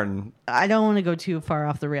 Doc Martin. I don't want to go too far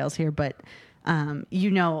off the rails here, but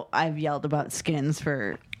I've yelled about Skins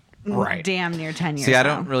for Right. damn near 10 years. See, I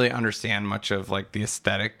now. don't really understand much of like the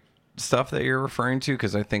aesthetic stuff that you're referring to,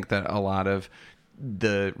 because I think that a lot of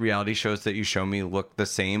the reality shows that you show me look the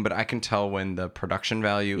same, but I can tell when the production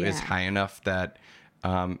value is Yeah. high enough that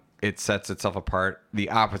it sets itself apart. The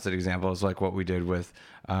opposite example is like what we did with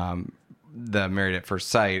the Married at First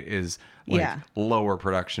Sight is like Yeah. lower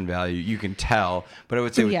production value. You can tell, but I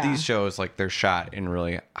would say with Yeah. these shows, like they're shot in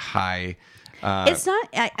really high. It's not.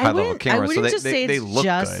 I high-level wouldn't. I camera, so wouldn't just say they it's look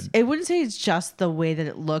just. good. I wouldn't say it's just the way that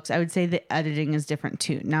it looks. I would say the editing is different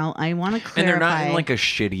too. Now, I want to clarify. And they're not in like a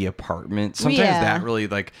shitty apartment. Sometimes Yeah. that really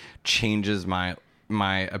like changes my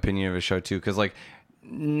opinion of a show too. Because like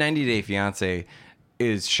 90 Day Fiance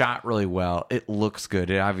is shot really well. It looks good.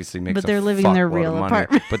 It obviously makes. But they're living in their fuckload real of money.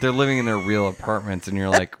 apartment. But they're living in their real apartments, and you're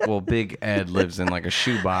like, well, Big Ed lives in like a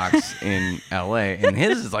shoebox in L.A. and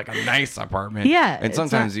his is like a nice apartment. Yeah, And it's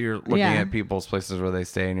sometimes not- you're looking yeah. at people's places where they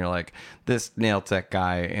stay, and you're like, this nail tech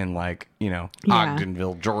guy in like Yeah.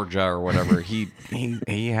 Ogdenville, Georgia, or whatever. He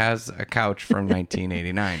has a couch from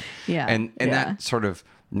 1989. Yeah, and yeah. that sort of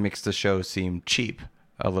makes the show seem cheap.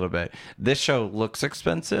 a little bit. This show looks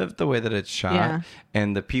expensive the way that it's shot, Yeah.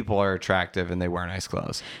 and the people are attractive and they wear nice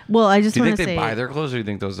clothes. Well, I just Do you want think to they say, buy their clothes, or do you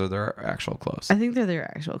think those are their actual clothes? I think they're their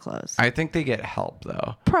actual clothes. I think they get help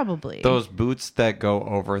though. Probably. Those boots that go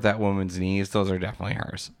over that woman's knees, those are definitely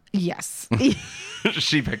hers. Yes.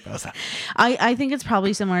 She picked those up. I think it's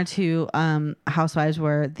probably similar to Housewives,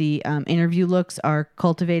 where the interview looks are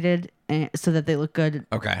cultivated so that they look good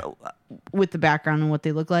Okay. with the background and what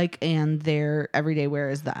they look like, and their everyday wear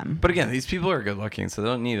is them. But again, these people are good looking, so they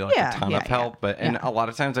don't need like a ton of help. But and a lot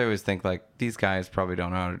of times I always think like these guys probably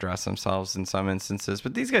don't know how to dress themselves in some instances,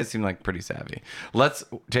 but these guys seem like pretty savvy. Let's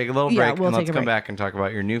take a little break we'll and let's take a come break. back and talk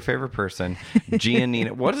about your new favorite person,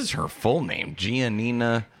 Giannina. What is her full name?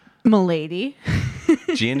 Giannina Milady.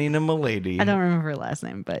 Milady. I don't remember her last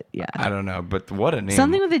name, but yeah. I don't know, but what a name.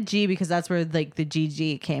 Something with a G, because that's where like the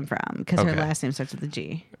GG came from, because her Okay. last name starts with a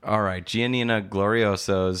G. All right, Giannina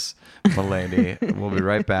Glorioso's Milady. We'll be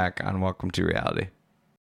right back on Welcome to Reality.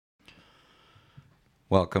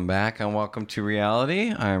 Welcome back on Welcome to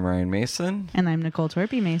Reality. I'm Ryan Mason. And I'm Nicole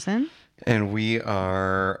Torpy Mason. And we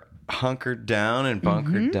are hunkered down and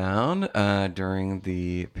bunkered down during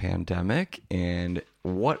the pandemic. And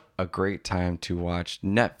what a great time to watch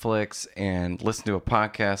Netflix and listen to a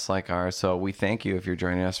podcast like ours. So we thank you if you're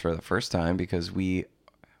joining us for the first time, because we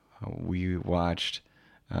watched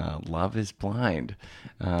Love is Blind.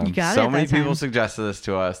 You got so it many that time. people suggested this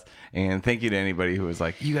to us. And thank you to anybody who was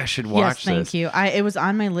like, you guys should watch Yes, thank this. you. It was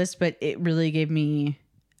on my list, but it really gave me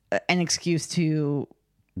an excuse to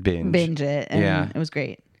binge it, and Yeah. it was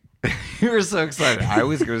great. You were so excited. I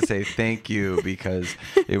was going to say thank you because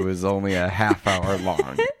it was only a half hour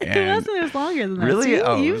long. It And wasn't. It was longer than that. really?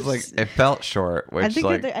 So It was like, it felt short, which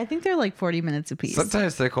I think they're like 40 minutes apiece.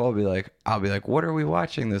 sometimes Nicole will be like, I'll be like, what are we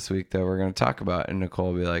watching this week that we're going to talk about? And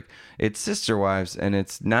Nicole will be like, it's Sister Wives and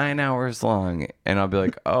it's 9 hours long. And I'll be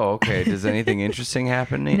like, oh, okay. Does anything interesting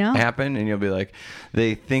happen? No. And you'll be like,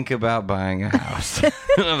 they think about buying a house.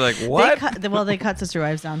 And I'm like, what? They cut Sister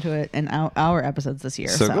Wives down to an hour episodes this year.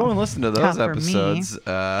 So go and listen to those Not for me. episodes.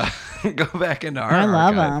 Go back into our I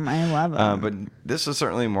love archive. them. I love them. But this was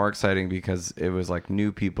certainly more exciting because it was like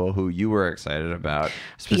new people who you were excited about,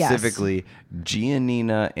 specifically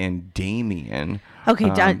Giannina and Damien. Okay,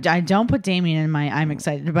 I don't put Damien in my I'm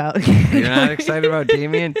excited about. You're not excited about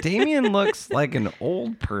Damien? Damien looks like an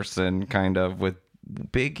old person, kind of, with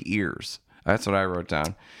big ears. That's what I wrote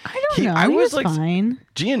down. I don't know. He was fine.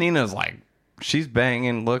 Giannina's like, she's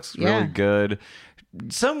banging, looks really good.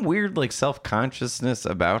 Some weird like self-consciousness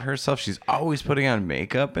about herself. She's always putting on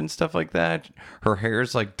makeup and stuff like that. Her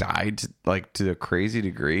hair's like dyed to a crazy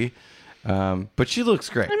degree. But she looks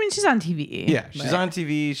great. I mean, she's on TV. Yeah, she's on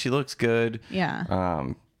TV. She looks good. Yeah.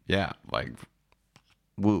 Yeah, like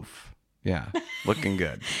woof. Yeah, looking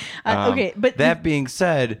good. Okay, but that being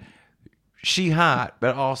said, she hot,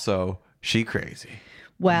 but also she crazy.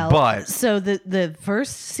 Well, But- so the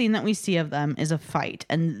first scene that we see of them is a fight,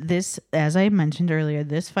 and this, as I mentioned earlier,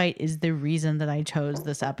 this fight is the reason that I chose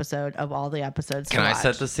this episode of all the episodes. Can to I watch.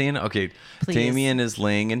 set the scene? Okay, Please. Damien is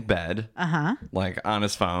laying in bed, like on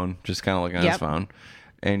his phone, just kind of looking at his phone.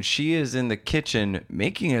 And she is in the kitchen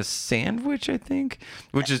making a sandwich, I think,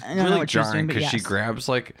 which is don't know really what she's jarring doing, but because she yes. grabs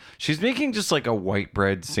she's making just like a white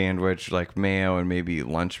bread sandwich, like mayo and maybe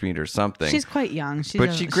lunch meat or something. She's quite young.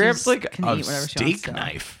 But she grabs like can a eat whatever she wants steak to.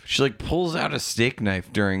 knife. She like pulls out a steak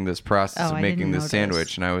knife during this process Oh, of I making didn't this notice.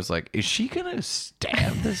 sandwich, and I was like, "Is she gonna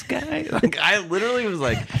stab this guy?" Like, I literally was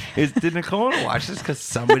like, "Did Nicole want to watch this because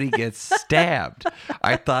somebody gets stabbed?"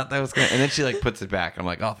 I thought that was gonna, and then she like puts it back. I'm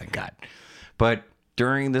like, "Oh, thank God!" But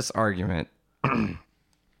during this argument,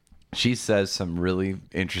 she says some really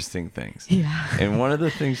interesting things. Yeah. And one of the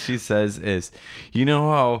things she says is, you know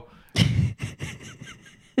how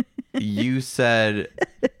you said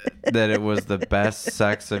that it was the best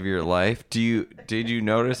sex of your life? Did you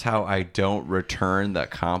notice how I don't return the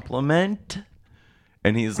compliment?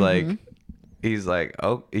 And he's like,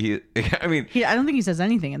 oh, I mean, I don't think he says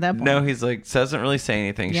anything at that point. no, he's like, doesn't really say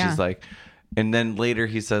anything. Yeah. She's like, and then later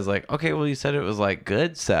he says like, okay, well, you said it was like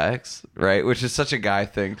good sex, right? Which is such a guy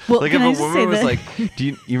thing. Well, like can I if a just woman say was that- like, do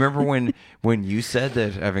you remember when you said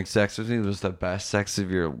that having sex with me was the best sex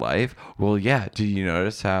of your life? Well, yeah. Do you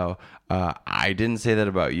notice how I didn't say that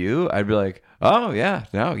about you? I'd be like, oh yeah,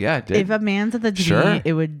 no, yeah, I did. If a man said that to Sure. me,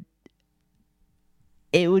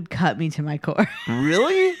 it would cut me to my core.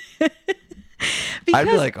 Really? I'd be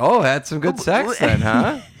Because- like, oh, had some good sex then,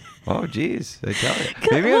 huh? Oh, geez, I tell you.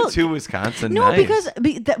 Maybe well, I'm too Wisconsin. No, nice. because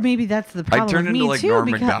maybe that's the problem. I'd turn with me into like too, Norm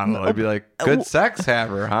because- Macdonald. I'd be like, good sex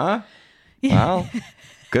haver, huh? Well,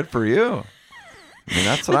 good for you. I mean,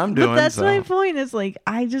 that's what I'm doing. But that's so. my point. Is like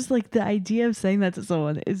I just like the idea of saying that to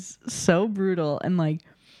someone is so brutal and like.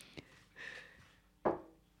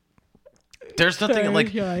 There's nothing Sorry,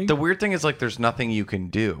 like yawning. the weird thing is like there's nothing you can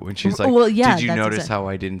do. When she's like, Well, yeah, "Did you that's notice exact- how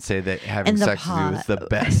I didn't say that having And the sex with you was the pot.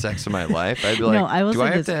 best sex of my life?" I'd be like, No, I will "Do say I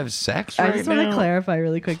have this. to have sex I right just want to now?" clarify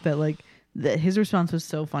really quick that like that his response was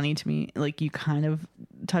so funny to me. Like you kind of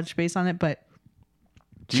touched base on it, but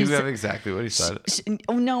Do you she have said- exactly what he said?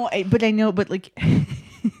 oh no, but I know, but like.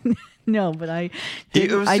 No, but I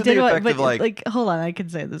did. It was I to the did what, effect but of, like- hold on, I can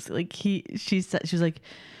say this. Like she said, she was like,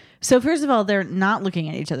 so first of all, they're not looking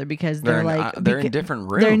at each other because they're They're in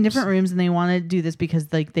different rooms. They're in different rooms, and they want to do this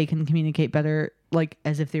because like they can communicate better, like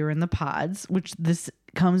as if they were in the pods. Which this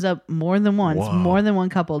comes up more than once. Whoa. More than one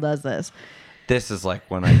couple does this. This is like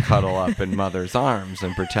when I cuddle up in mother's arms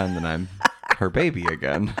and pretend that I'm her baby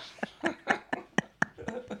again.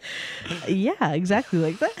 Yeah, exactly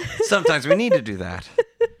like that. Sometimes we need to do that.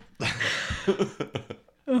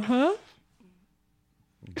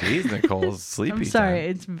 Jeez, Nicole's sleepy. I'm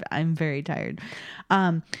sorry. I'm very tired.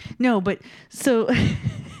 No, but so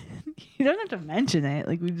you don't have to mention it.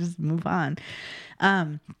 Like we just move on.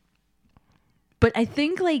 But I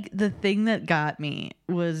think like the thing that got me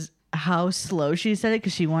was how slow she said it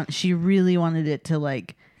because she really wanted it to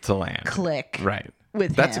like to land. click. Right.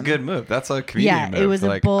 With That's him. a good move. That's a comedian Yeah, move. it was a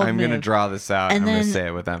like, bold I'm going to move. draw this out and And I'm going then to say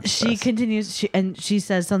it with emphasis. She continues, she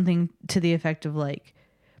says something to the effect of like,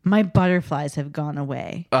 "My butterflies have gone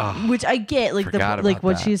away," Ugh, which I get. Like forgot like about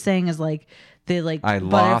what that. she's saying is like the like I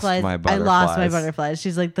lost my I lost my butterflies. butterflies.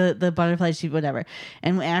 She's like the butterflies. She whatever.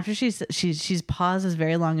 And after she's pauses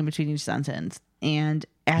very long in between each sentence, and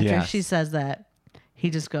after Yes. she says that, he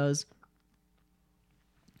just goes,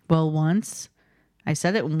 "Well, once I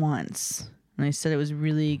said it once, and I said it was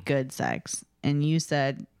really good sex, and you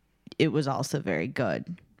said it was also very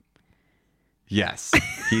good." Yes,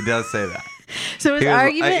 he does say that. So his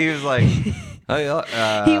argument. He was like, He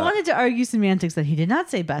wanted to argue semantics that he did not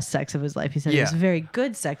say best sex of his life. He said it Yeah. was very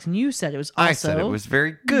good sex, and you said it was also. I said it was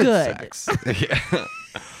very good, good. sex.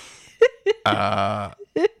 Yeah.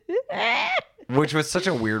 Which was such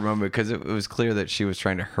a weird moment because it was clear that she was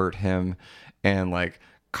trying to hurt him and like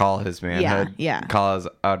call his manhood, yeah. call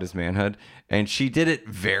out his manhood, and she did it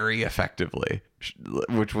very effectively,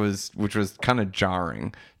 which was kind of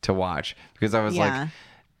jarring to watch because I was like,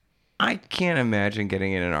 I can't imagine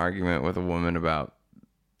getting in an argument with a woman about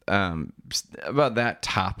that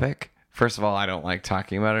topic. First of all, I don't like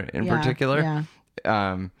talking about it in particular.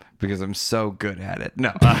 Yeah. Because I'm so good at it.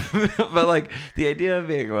 No, but like the idea of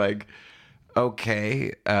being like,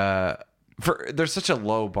 okay, there's such a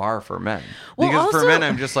low bar for men. Well, Because for also- men,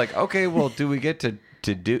 I'm just like, okay, well, do we get to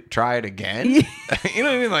try it again? You know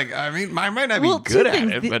what I mean? Like, I mean, I might not be good at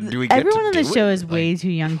it, but do we get everyone to on do the show it? is way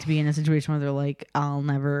too young to be in a situation where they're like, I'll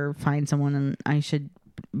never find someone, and I should.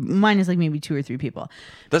 Mine is like maybe 2 or 3 people.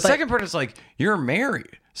 The second part is like, you're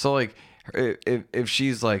married. So like, if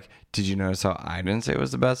she's like, did you notice how I didn't say it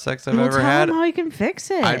was the best sex I've ever tell had? him how he can fix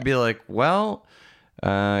it. I'd be like, well,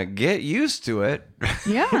 get used to it.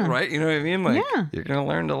 Yeah. Right? You know what I mean? Like, Yeah. you're going to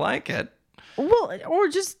learn to like it. well, or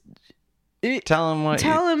just Tell him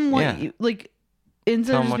what yeah. you like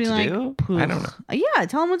instead Tell of him just what being to like, do? I don't know. Yeah,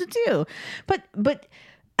 tell him what to do. But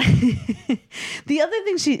the other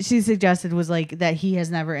thing she suggested was like that he has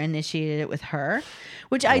never initiated it with her,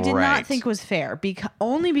 which I did Right. not think was fair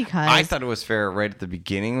only because I thought it was fair right at the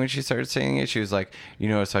beginning when she started saying it. She was like, you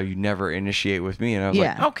notice how you never initiate with me. And I was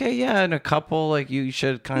like, Yeah. okay, yeah, in a couple, like you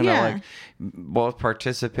should kind of Yeah. like both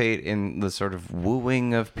participate in the sort of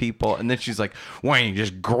wooing of people. And then she's like, why don't you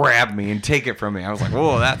just grab me and take it from me? I was like,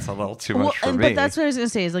 whoa, that's a little too much for me. But that's what I was gonna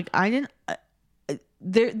say is like I didn't.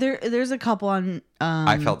 There's a couple on.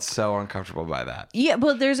 I felt so uncomfortable by that. Yeah,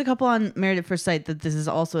 but there's a couple on Married at First Sight that this is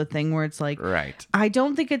also a thing where it's like, Right. I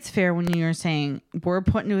don't think it's fair when you're saying we're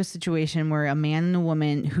put into a situation where a man and a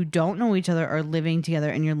woman who don't know each other are living together,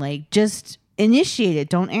 and you're like, just initiate it.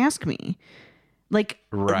 Don't ask me. Like,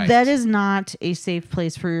 Right. that is not a safe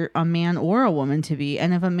place for a man or a woman to be.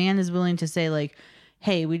 And if a man is willing to say like,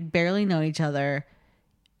 hey, we barely know each other,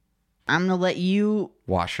 I'm gonna let you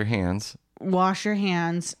Wash your hands. wash your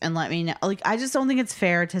hands and let me know. Like, I just don't think it's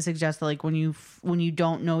fair to suggest that like when you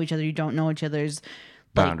don't know each other, you don't know each other's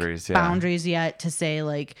like, boundaries yet, to say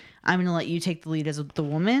like, I'm gonna let you take the lead as the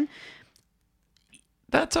woman.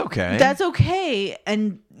 That's okay. That's okay,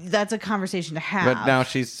 and that's a conversation to have. But now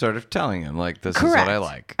she's sort of telling him, like, this is what I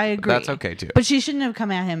like. I agree. That's okay, too. But she shouldn't have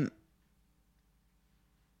come at him.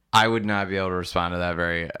 I would not be able to respond to that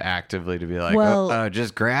very actively to be like, Well-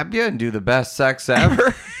 just grab you and do the best sex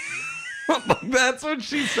ever. That's what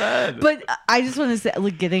she said. But I just want to say,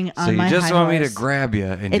 like, getting on So you my just high want me horse, to grab you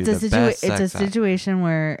and it's do a the best it's a sex act. situation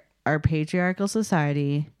where our patriarchal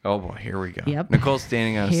society. Oh boy, here we go. Yep. Nicole's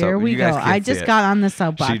standing on a Here soapbox. we You guys go. can't I see just it. got on the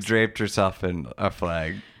soapbox. She draped herself in a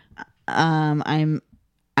flag.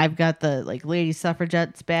 I've got the like lady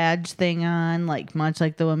suffragettes badge thing on, like much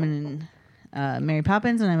like the woman in Mary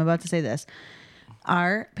Poppins, and I'm about to say this.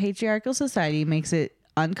 Our patriarchal society makes it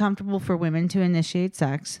uncomfortable for women to initiate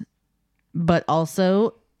sex, but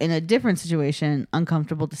also in a different situation,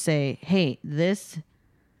 uncomfortable to say, hey, this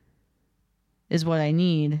is what I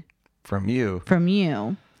need From you.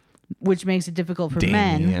 Which makes it difficult for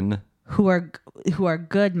Damien. men who are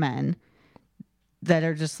good men that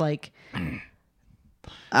are just like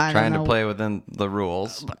Trying to play within the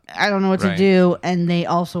rules. I don't know what to Right. do, and they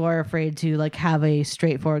also are afraid to like have a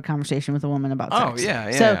straightforward conversation with a woman about Oh, sex.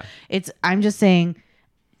 yeah, So yeah. I'm just saying,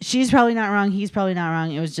 she's probably not wrong. He's probably not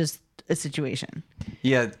wrong. It was just a situation.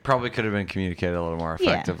 Yeah, it probably could have been communicated a little more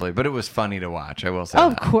Yeah. effectively, but it was funny to watch. I will say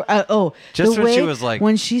Of that. course. Just the when she way- was like-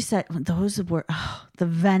 when she said those were the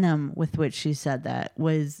venom with which she said that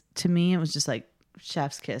was, to me, it was just like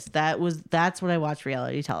chef's kiss. That's what I watch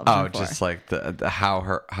reality television Oh, for. just like the how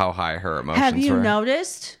high her emotions Have you were.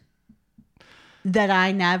 noticed that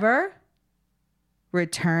I never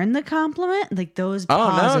return the compliment? Like those Oh, no,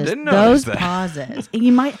 pauses. didn't notice those that. pauses.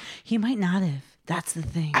 he might not have. That's the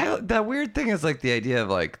thing. That weird thing is like the idea of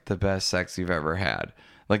like the best sex you've ever had.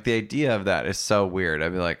 Like the idea of that is so weird.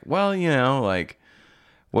 I'd be like, well, like,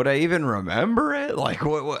 would I even remember it? Like,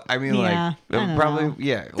 what I mean, Yeah, I don't probably, know.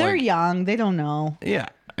 yeah. They're like, young. They don't know yeah.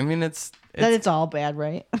 I mean, it's that it's all bad,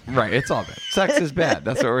 right? right. It's all bad. Sex is bad.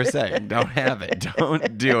 That's what we're saying. Don't have it.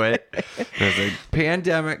 Don't do it. There's a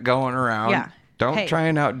pandemic going around. Yeah. Don't Hey, try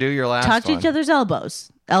and outdo your last Touch one. each other's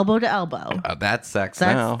elbows, elbow to elbow. That's sex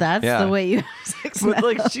now. That's Yeah. the way you have sex But now.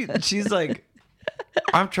 like she's like,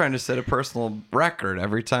 I'm trying to set a personal record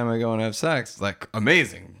every time I go and have sex. Like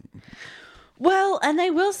amazing. Well, and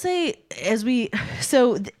I will say, this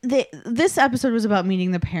episode was about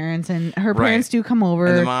meeting the parents, and her Right. parents do come over.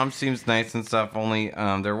 And the mom seems nice and stuff. Only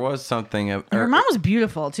there was something. Her mom was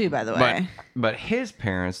beautiful too, by the way. But his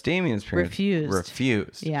parents, Damien's parents,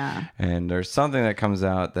 refused. Yeah. And there's something that comes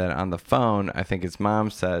out that on the phone, I think his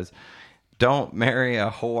mom says, "Don't marry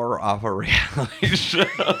a whore off a reality show."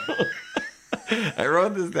 I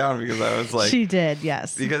wrote this down because I was like, She did,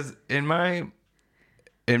 yes. because in my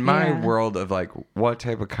Yeah. world of like what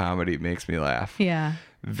type of comedy makes me laugh, Yeah.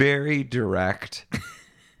 very direct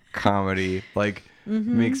comedy like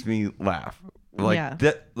makes me laugh. Like Yeah.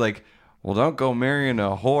 that, like, well, don't go marrying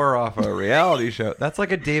a whore off a reality show. That's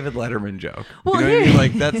like a David Letterman joke. Well, you know what I here- mean?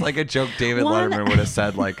 Like that's like a joke David One- Letterman would have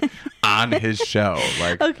said like on his show.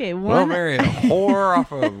 Like, Okay, don't one- marry a whore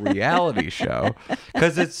off a reality show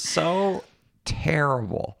because it's so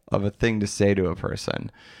terrible of a thing to say to a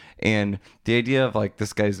person. And the idea of like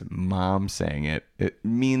this guy's mom saying it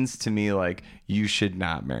means to me like you should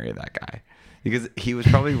not marry that guy because he was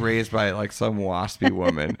probably raised by like some waspy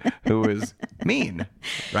woman who was mean,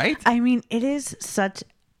 right? I mean, it is such.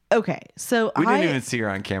 Okay, so We didn't even see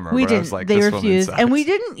her on camera. We but didn't. I was like, they this woman refused, and sucks. we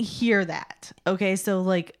didn't hear that. Okay, so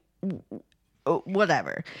like,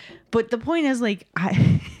 whatever. But the point is, like,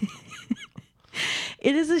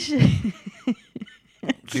 it is a shit.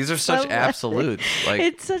 These are such so- absolutes. Like,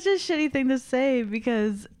 It's such a shitty thing to say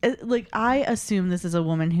because, like, I assume this is a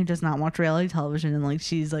woman who does not watch reality television, and like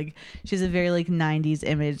she's a very like '90s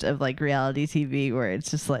image of like reality TV where it's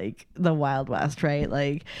just like the Wild West, right?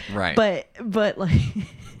 Like, Right. But like,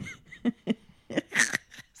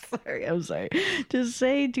 I'm sorry. Just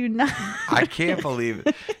say do not. I can't believe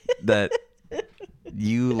that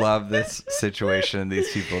you love this situation and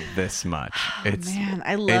these people this much. It's Man,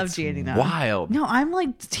 I love it's Giannina. wild. No, I'm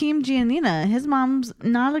like Team Giannina. His mom's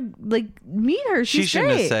not a meet her. She She's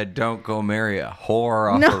shouldn't have great. said, "Don't go marry a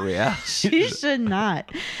whore off a reality." She should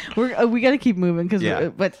not. We got to keep moving because. Yeah.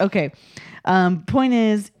 But okay. Point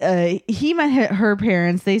is, he met her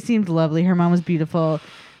parents. They seemed lovely. Her mom was beautiful.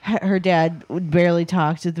 Her dad barely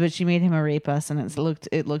talked, but she made him a rapist, and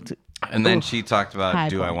it looked. And then Oof. she talked about, High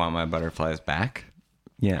 "Do I point. want my butterflies back?"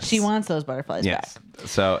 Yes. She wants those butterflies Yes. back.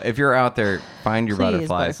 So if you're out there, find your Please,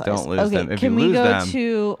 butterflies. Don't lose okay, them. If can you we lose go them,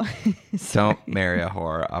 to? don't marry a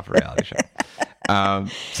whore off a reality show.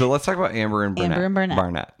 So let's talk about Amber and Burnett. Amber and Burnett.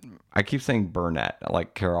 Barnett. I keep saying Burnett,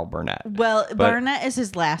 like Carol Burnett. Well, Barnett is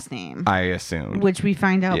his last name, I assumed. which we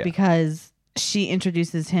find out Yeah. because she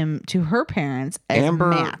introduces him to her parents as Amber-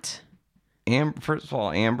 Matt. First of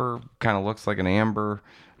all, Amber kind of looks like an Amber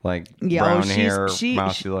like Yeah, brown she's- hair, she-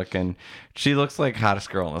 mousy looking. She looks like hottest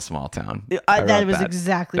girl in a small town. That wrote was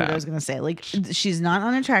exactly what I down. was gonna say. Like, she's not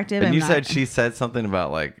unattractive. And I'm you not- said she said something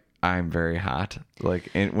about like I'm very hot, like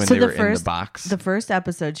when So they the were in the box. The first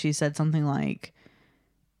episode, she said something like,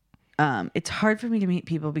 "It's hard for me to meet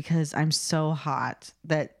people because I'm so hot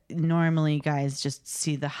that normally guys just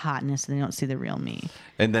see the hotness and they don't see the real me."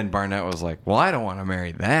 And then Barnett was like, "Well, I don't want to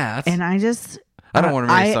marry that. And I just, I don't want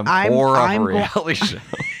to marry some whore of a I'm reality show."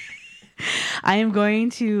 I am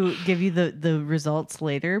going to give you the results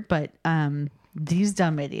later, but these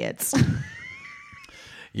dumb idiots.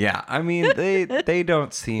 Yeah, I mean they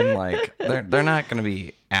don't seem like they're not going to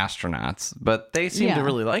be astronauts, but they seem to Yeah.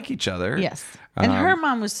 really like each other. Yes, and her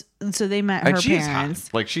mom was, so they met her And she's parents.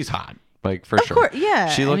 hot. Like she's hot. Like for sure. course, yeah,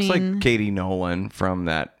 She I looks mean- like Katie Nolan from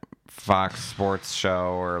that Fox Sports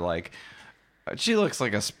show, or like she looks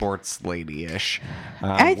like a sports lady-ish.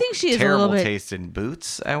 I think she is a terrible little bit- taste in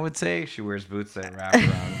boots. I would say she wears boots that wrap around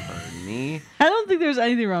her knee. I don't think there's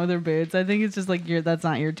anything wrong with her boots. I think it's just like that's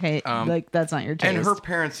not your taste. Like that's not your taste. And her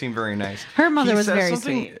parents seem very nice. Her mother He was says very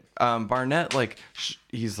something- sweet. Barnett, like,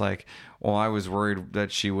 he's like, well, I was worried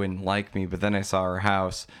that she wouldn't like me, but then I saw her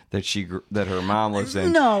house that that her mom lives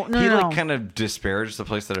in. No, He no. like kind of disparaged the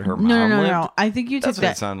place that her mom No. lived. I think you took That's what it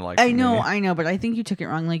that. sounded like I to know, me. but I think you took it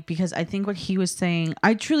wrong. Like, because I think what he was saying,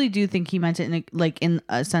 I truly do think he meant it in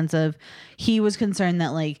a sense of he was concerned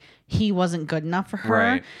that like he wasn't good enough for her,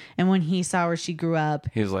 Right. and when he saw where she grew up,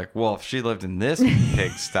 He was like, well, if she lived in this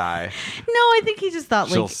pigsty, no, I think he just thought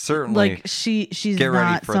She'll like certainly like she's get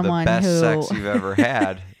ready not for the someone best who. sex you've ever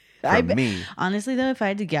had from me. Honestly, though, if I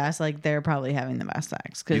had to guess, like they're probably having the best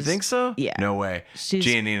sex. You think so? Yeah. No way. She's-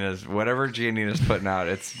 Giannina's whatever Giannina's putting out,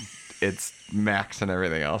 it's maxing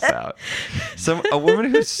everything else out. A woman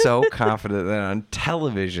who's so confident that on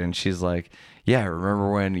television she's like, yeah,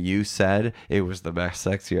 remember when you said it was the best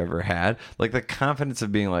sex you ever had? Like the confidence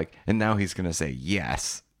of being like, and now he's gonna say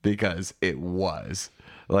yes because it was.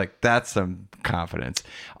 Like that's some confidence.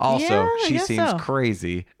 Also, Yeah, I she guess seems so.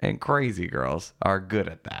 crazy, and crazy girls are good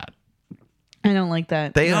at that. I don't like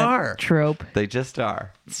that. They that are. trope. They just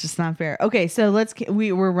are. It's just not fair. Okay, so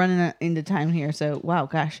we're running into time here. So wow,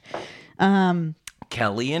 gosh.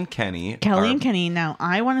 Kelly and Kenny. Kelly and Kenny. Now,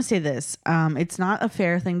 I want to say this. It's not a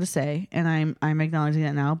fair thing to say, and I'm acknowledging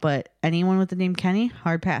that now. But anyone with the name Kenny,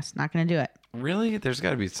 hard pass. Not going to do it. Really? There's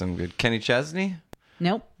got to be some good. Kenny Chesney?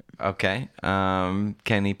 Nope. Okay.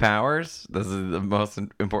 Kenny Powers. Those are the most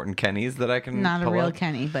important Kennys that I can Not a pull real up.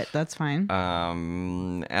 Kenny, but that's fine.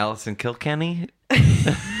 Allison Kilkenny.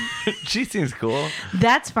 She seems cool.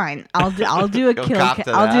 That's fine. I'll do a You'll kill. cop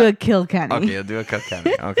to I'll do that? a kill Kenny. Okay, you'll do a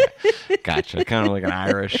Kilkenny. Okay. Gotcha. Kind of like an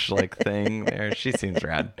Irish like thing there. She seems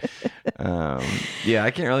rad. Yeah,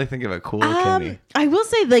 I can't really think of a cool Kenny. I will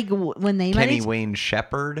say, like when they met Kenny each- Wayne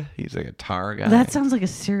Shepherd. He's a guitar guy. that sounds like a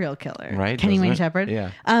serial killer, Right, Kenny doesn't Wayne it? Shepherd.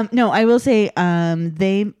 Yeah. No, I will say,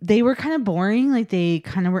 they were kind of boring. Like they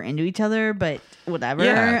kind of were into each other, but whatever.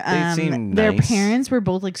 Yeah, they seem Their nice. parents were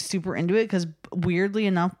both like super into it because weirdly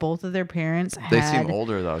enough, both of their parents had. They seem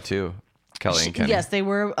older though too. Kelly and Kenny. Yes, they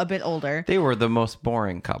were a bit older. They were the most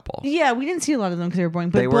boring couple. Yeah, we didn't see a lot of them because they were boring.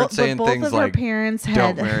 But They weren't but saying both things of their like, parents Don't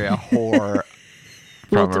had. marry a whore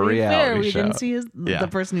Well, from to a be reality fair, we show. didn't see Yeah. the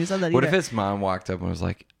person who said that What either. if his mom walked up and was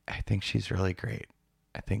like, I think she's really great.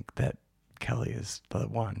 I think that Kelly is the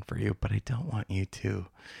one for you, but I don't want you to,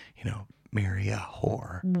 marry a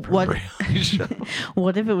whore from What- a reality show.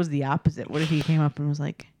 What if it was the opposite? What if he came up and was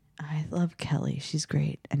like, I love Kelly. She's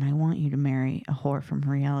great. And I want you to marry a whore from a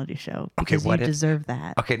reality show because what you if- deserve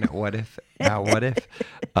that. Okay, now what if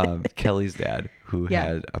Kelly's dad, who Yeah.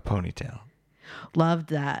 had a ponytail, Loved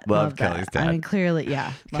that. Loved that. Kelly's I dad. mean, clearly,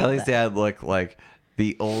 yeah. loved Kelly's that. dad looked like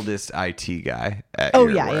the oldest IT guy at Oh,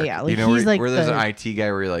 your yeah, yeah, work. yeah. Like, you know, he's where, like where there's the- an IT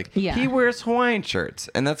guy where you're like, Yeah. he wears Hawaiian shirts,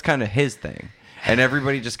 and that's kind of his thing. And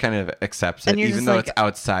everybody just kind of accepts it, And you're even just though like- it's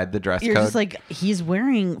outside the dress You're code. just like, he's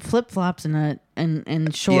wearing flip flops and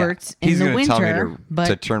shorts He's in the gonna tell me winter, to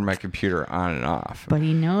but turn my computer on and off.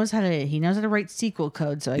 he knows how to write SQL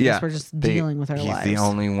code. So I guess we're just dealing with our he's lives. the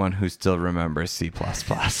only one who still remembers C++,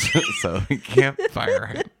 so we can't fire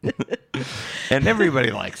him. And everybody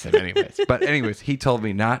likes him anyways. But anyways, he told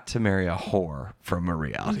me not to marry a whore from a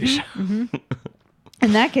reality show.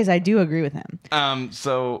 In that case, I do agree with him.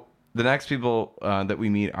 So the next people that we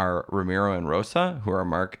meet are Ramiro and Rosa, who are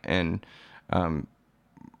Mark and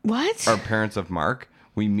What? are parents of Mark.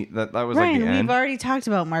 We meet that was Ryan, like the end. we've already talked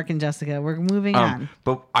about Mark and Jessica. We're moving on.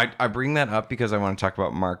 But I bring that up because I want to talk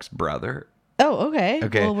about Mark's brother. Oh, okay.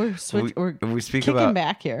 Okay. Well, we're We speak kicking about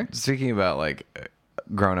back here. Speaking about like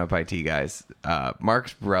grown up IT guys,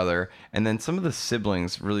 Mark's brother, and then some of the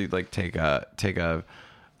siblings really like take a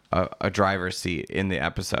a driver's seat in the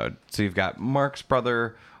episode. So you've got Mark's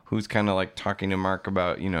brother, who's kind of like talking to Mark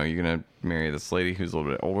about, you're going to marry this lady who's a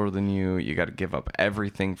little bit older than you. You got to give up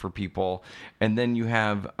everything for people. And then you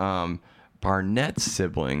have Barnett's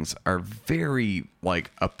siblings are very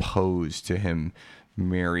like opposed to him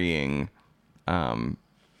marrying.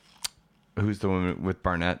 Who's the woman with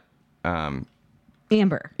Barnett? Amber.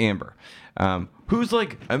 Who's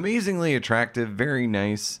like amazingly attractive, very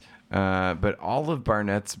nice. But all of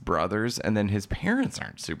Barnett's brothers and then his parents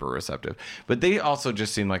aren't super receptive. But they also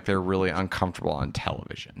just seem like they're really uncomfortable on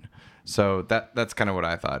television. So that's kind of what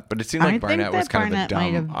I thought. But it seemed like Barnett was kind of the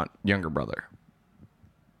dumb younger brother.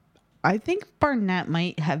 I think Barnett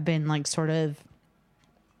might have been like sort of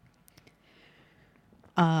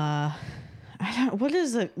I don't what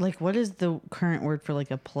is the current word for like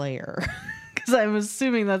a player? Because I'm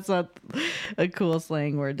assuming that's not a cool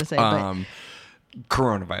slang word to say. But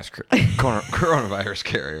coronavirus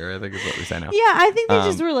carrier, I think is what we say now. Yeah, I think they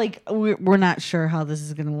just were like, we're not sure how this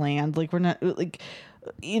is gonna land. Like, we're not like,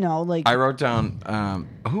 like. I wrote down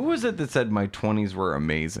who was it that said my 20s were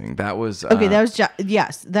amazing? That was okay. That was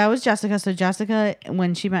that was Jessica. So Jessica,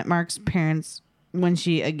 when she met Mark's parents, when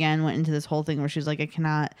she again went into this whole thing where she was like, I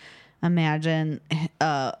cannot imagine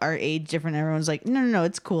our age different. Everyone's like, no,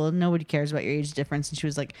 it's cool. Nobody cares about your age difference. And she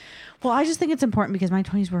was like, well, I just think it's important because my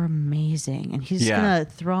 20s were amazing, and he's gonna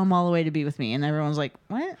throw them all away to be with me. And everyone's like,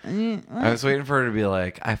 what? I was waiting for her to be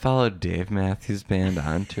like, I followed Dave Matthews Band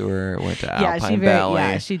on tour, went to Alpine Valley.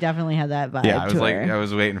 Yeah, she definitely had that vibe. Yeah, I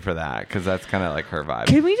was waiting for that because that's kind of like her vibe.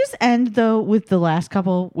 Can we just end though with the last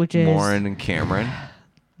couple, which is Lauren and Cameron,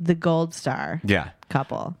 the Gold Star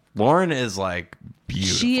couple. Lauren is like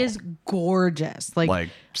beautiful. She is gorgeous, like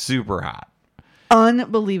super hot,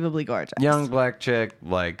 unbelievably gorgeous. Young black chick,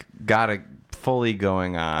 like got it fully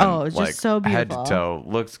going on. Oh, it's just so beautiful, head to toe,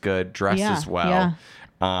 looks good, dresses well.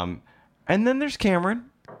 Yeah. And then there's Cameron.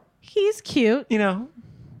 He's cute.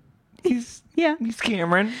 He's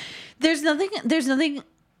Cameron. There's nothing.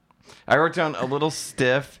 I wrote down a little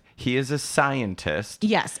stiff. He is a scientist.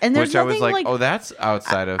 Yes, and there's which nothing I was like, oh, that's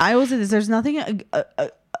outside of. I will say this: there's nothing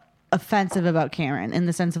offensive about Cameron in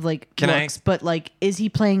the sense of like looks, but like, is he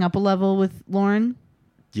playing up a level with Lauren?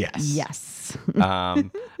 Yes.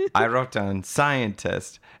 I wrote down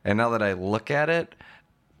scientist, and now that I look at it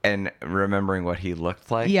and remembering what he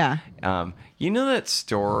looked like, you know that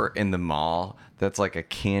store in the mall that's like a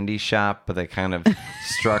candy shop, but they kind of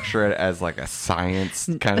structure it as like a science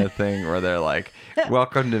kind of thing where they're like,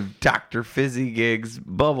 welcome to Dr. Fizzygig's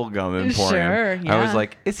Bubblegum Emporium. Sure, I was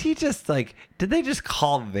like, is he just like, did they just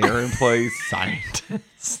call their employees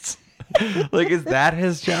scientists? Like, is that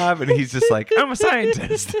his job? And he's just like, I'm a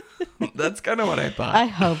scientist. That's kind of what I thought. I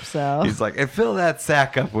hope so. He's like, and fill that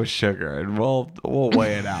sack up with sugar and we'll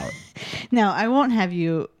weigh it out. Now, I won't have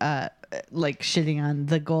you like shitting on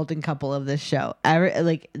the golden couple of this show.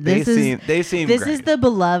 This is the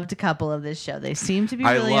beloved couple of this show. They seem to be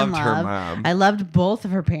really in love. Her mom. I loved both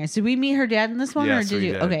of her parents. Did we meet her dad in this one, yes, or did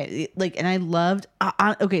you? Did. Okay, and I loved.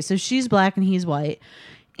 Okay, so she's black and he's white,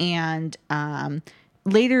 and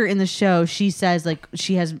later in the show, she says like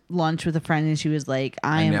she has lunch with a friend, and she was like,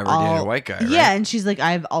 "I never dated a white guy." Right? Yeah, and she's like,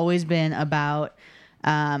 "I've always been about,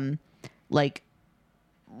 like."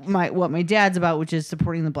 What my dad's about, which is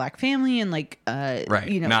supporting the black family and like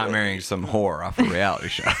not marrying some whore off a reality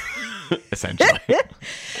show essentially.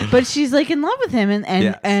 But she's like in love with him,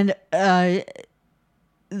 and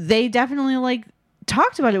they definitely like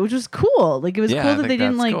talked about it, which was cool. Like it was cool that they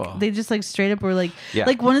didn't like cool. They just like straight up were like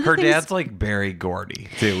like one of the her things, dad's like Barry Gordy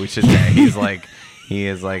too, we should say. He's like he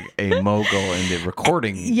is like a mogul in the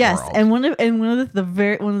recording world. And one of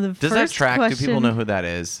the does that track? Do people know who that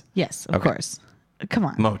is? Yes, of course. Come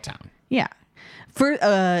on. Motown. Yeah. For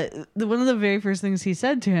one of the very first things he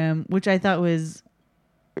said to him, which I thought was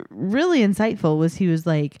really insightful, was he was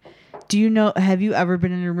like, have you ever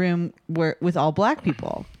been in a room with all black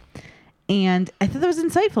people? And I thought that was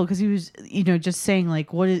insightful because he was, just saying like,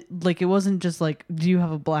 it wasn't just like, do you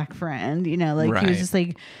have a black friend? He was just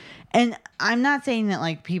like, and I'm not saying that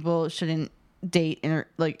like people shouldn't date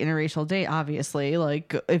interracial date, obviously,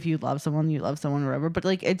 like if you love someone, whatever, but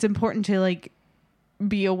like it's important to like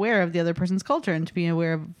be aware of the other person's culture and to be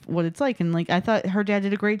aware of what it's like. And like I thought her dad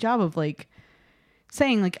did a great job of like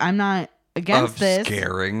saying like, I'm not against this,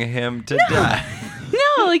 scaring him to death.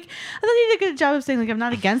 No, like I thought he did a good job of saying like, I'm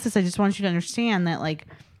not against this, I just want you to understand that like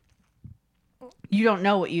you don't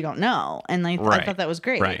know what you don't know. And like I thought that was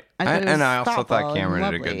great. Right. I also thought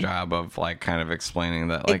Cameron did a good job of like kind of explaining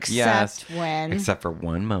that like except for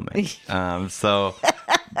one moment. So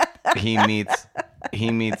he meets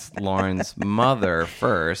he meets Lauren's mother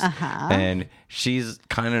first, Uh-huh. and she's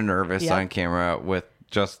kind of nervous Yep. on camera with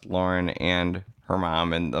just Lauren and her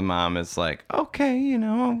mom, and the mom is like, okay,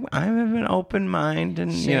 I have an open mind,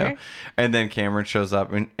 and Sure. and then Cameron shows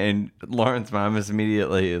up, and Lauren's mom is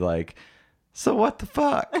immediately like, so what the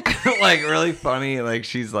fuck? Like, really funny. Like,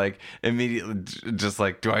 she's like immediately just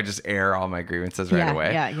like, do I just air all my grievances right Yeah,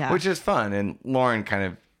 away? yeah. Which is fun. And Lauren kind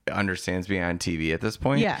of understands being on TV at this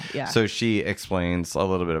point. Yeah. So she explains a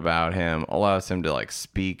little bit about him, allows him to like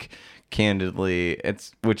speak candidly,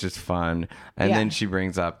 which is fun. And Yeah. then she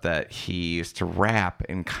brings up that he used to rap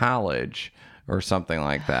in college or something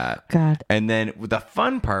like that. God. And then the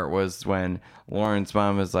fun part was when Lauren's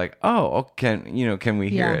mom was like, "Oh, can we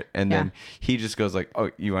hear Yeah, it?" And yeah. then he just goes like, "Oh,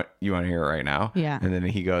 you want to hear it right now?" Yeah. And then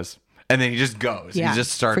he goes, and then he just goes. Yeah, He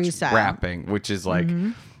just starts freestyle. rapping, which is like,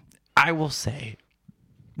 I will say,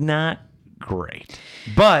 not great,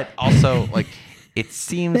 but also like it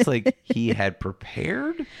seems like he had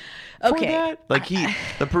prepared. For Okay. that. Like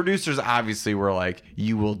the producers obviously were like,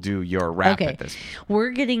 "You will do your rap at this." We're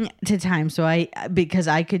getting to time, so I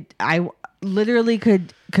literally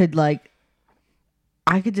could like,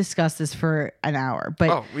 I could discuss this for an hour, but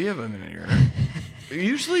Oh, we have a minute here.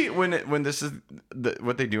 Usually, when this is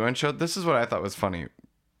what they do on show, this is what I thought was funny.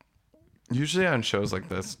 Usually on shows like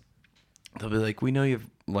this, they'll be like, "We know you have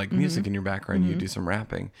like music in your background. You do some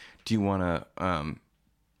rapping. Do you want to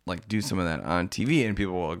like do some of that on TV?" And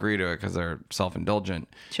people will agree to it because they're self-indulgent.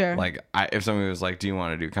 Sure. Like if somebody was like, "Do you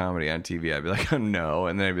want to do comedy on TV?" I'd be like, "No,"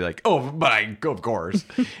 and then I'd be like, "Oh, but I go, of course."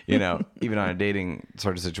 Even on a dating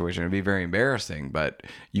sort of situation, it'd be very embarrassing, but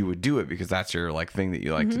you would do it because that's your like thing that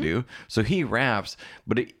you like to do. So he raps,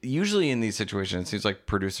 but usually in these situations, it seems like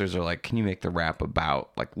producers are like, "Can you make the rap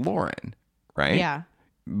about like Lauren?" Right? yeah,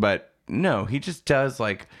 But no, he just does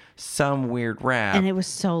like some weird rap. and it was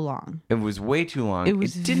so long. It was way too long. It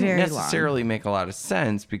was didn't very necessarily make a lot of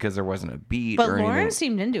sense because there wasn't a beat But or Lauren anything.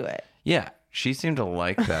 seemed into it. Yeah, she seemed to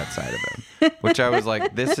like that side of him, which I was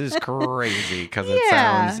like, this is crazy because it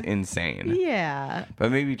Yeah. sounds insane. Yeah,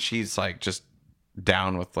 But maybe she's like just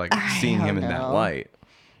down with like I seeing him don't in that know. light.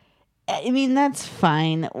 I mean that's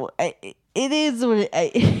fine. It is what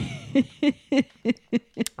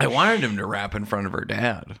I wanted him to rap in front of her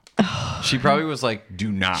dad. She probably was like,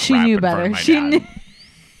 "Do not she rap knew in front better. of my She dad." knew.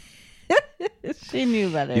 She knew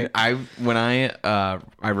better. When I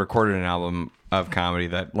recorded an album of comedy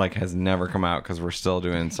that like has never come out because we're still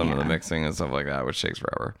doing some of the mixing and stuff like that, which takes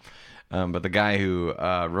forever. But the guy who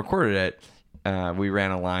recorded it, we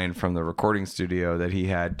ran a line from the recording studio that he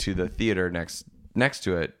had to the theater next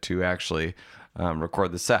to it to actually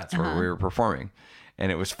record the sets where we were performing.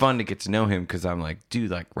 And it was fun to get to know him because I'm like, dude,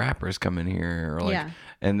 like rappers come in here, or like. Yeah.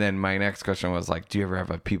 And then my next question was like, do you ever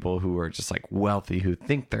have people who are just like wealthy who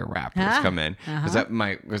think they're rappers come in? Because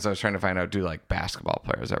I was trying to find out, do like basketball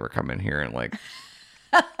players ever come in here and like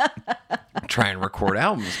try and record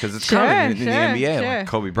albums? Because it's common in the NBA. sure. Like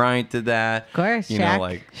Kobe Bryant did that. Of course,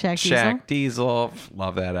 Like Shaq Diesel.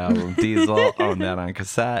 Love that album. Diesel. Own that on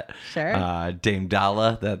cassette. Sure. Dame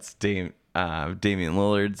Dalla. That's Damian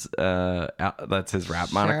Lillard's. That's his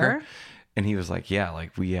rap moniker. Sure. And he was like, yeah,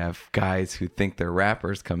 like we have guys who think they're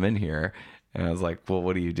rappers come in here. And I was like, well,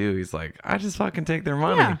 what do you do? He's like, I just fucking take their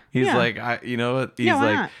money. Yeah, He's yeah. like, you know what? He's Yeah, why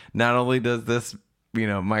like, not? not only does this,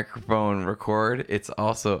 microphone record, it's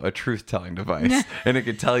also a truth telling device. And it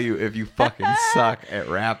can tell you if you fucking suck at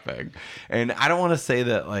rapping. And I don't want to say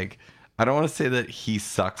that he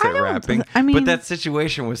sucks at rapping. I mean- but that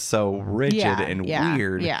situation was so rigid Yeah, and yeah,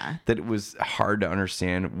 weird yeah. that it was hard to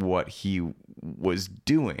understand what he was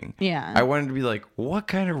doing. Yeah. I wanted to be like, what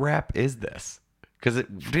kind of rap is this? Because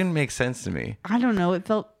it didn't make sense to me. I don't know. It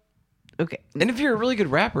felt okay. And if you're a really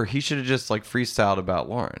good rapper, he should have just like freestyled about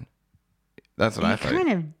Lauren. That's what I He thought.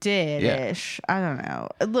 kind of did ish. I don't know.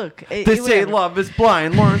 Look, They say whatever. love is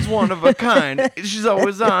blind. Lauren's one of a kind. She's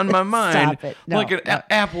always on my mind. Stop it. No, like an no.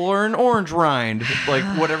 apple or an orange rind. Like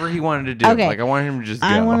whatever he wanted to do. Okay. Like I wanted him to just go.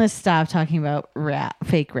 I want to stop talking about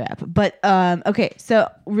fake rap. But okay, so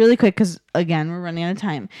really quick, because again, we're running out of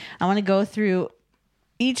time. I want to go through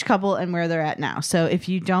each couple and where they're at now. So if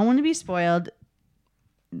you don't want to be spoiled,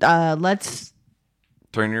 let's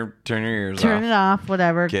Turn your ears turn off. it off.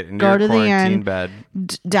 Whatever. Get into go your to the quarantine end. bed.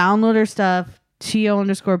 Download our stuff.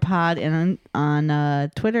 TO_pod and on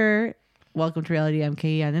Twitter. Welcome to Reality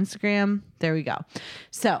MKE on Instagram. There we go.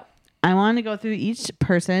 So I want to go through each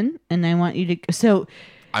person, and I want you to. So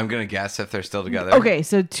I'm gonna guess if they're still together. okay,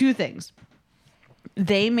 so two things.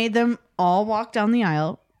 They made them all walk down the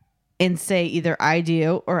aisle and say either I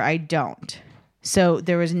do or I don't. So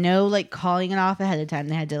there was no like calling it off ahead of time.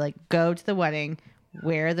 They had to like go to the wedding,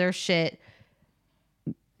 wear their shit,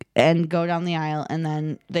 and go down the aisle, and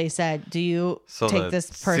then they said, "Do you take this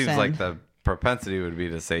person?" Seems like the propensity would be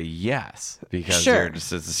to say yes because Sure.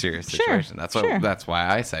 it's a serious Sure. situation. That's why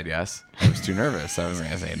I said yes. I was too nervous. I was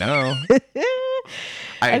going to say no.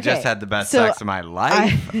 I Okay, just had the best so sex of my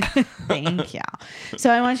life. Thank you. So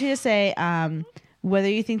I want you to say whether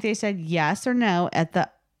you think they said yes or no at the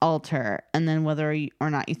altar, and then whether or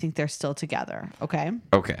not you think they're still together. Okay,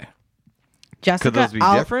 Okay. Jessica. Could those be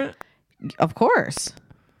different? Of course,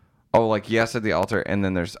 Oh, like yes at the altar, and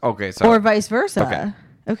then there's so or vice versa.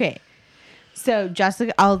 Okay. Okay. So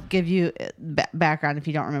Jessica, I'll give you background if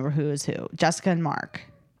you don't remember who is who. Jessica and Mark,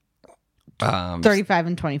 35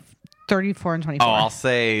 and 20, 34 and 24. Oh, I'll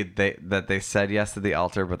say that they said yes at the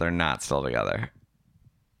altar, but they're not still together.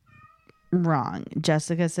 Wrong.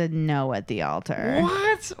 Jessica said no at the altar.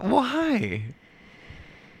 What? Why?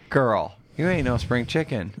 Girl, you ain't no spring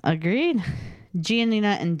chicken. Agreed.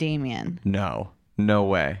 Giannina and Damien. No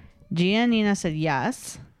way. Giannina said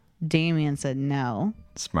yes. Damien said no.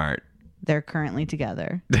 Smart. They're currently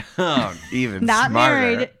together. Oh, even Not smarter.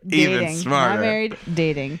 married, dating. Even smarter. Not married,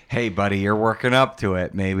 dating. Hey, buddy, you're working up to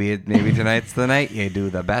it. Maybe tonight's the night you do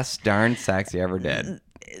the best darn sex you ever did.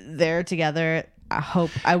 They're together.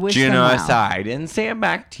 I wish them Juno well. aside, and say it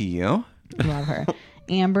back to you. Love her.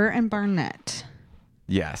 Amber and Barnett.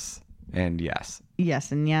 Yes, and yes.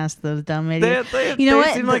 Yes and yes, those dumb idiots. They you know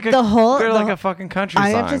what? seem like they're like a fucking country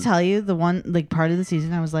I song. have to tell you, the one like part of the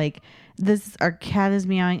season, I was like, our cat is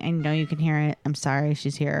meowing. I know you can hear it. I'm sorry,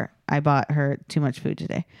 she's here. I bought her too much food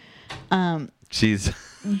today. She's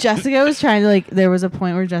Jessica was trying to like. There was a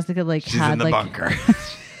point where Jessica she's had in the like bunker.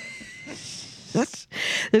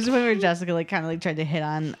 there's a point where Jessica like kind of like tried to hit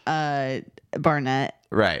on Barnett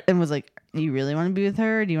Right. and was like, "You really want to be with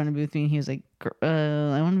her? Or do you want to be with me?" And he was like,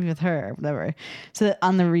 "I want to be with her, whatever." So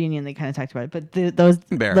on the reunion, they kind of talked about it. But those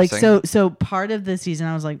like Embarrassing. so part of the season,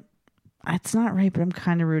 I was like, it's not right, but I'm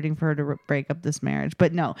kind of rooting for her to break up this marriage.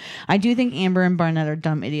 But no, I do think Amber and Barnett are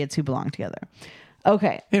dumb idiots who belong together.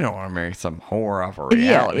 Okay. You don't want to marry some whore off a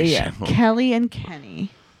reality show. Kelly and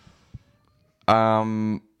Kenny.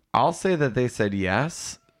 I'll say that they said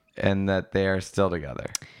yes and that they are still together.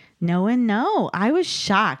 No and no. I was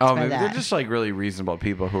shocked by Maybe that. they're just like really reasonable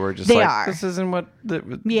people who are just They like, are. this isn't what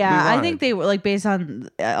we I wanted. think they were like based on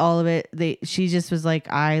all of it. She just was like,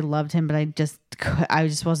 I loved him, but I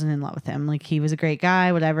just wasn't in love with him. Like he was a great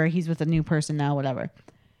guy, whatever. He's with a new person now, whatever.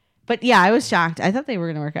 But yeah, I was shocked. I thought they were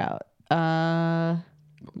gonna work out.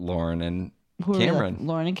 Lauren and Who Cameron.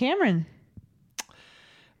 Lauren and Cameron.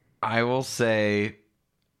 I will say,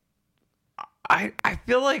 I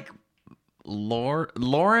feel like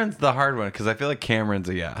Lauren's the hard one because I feel like Cameron's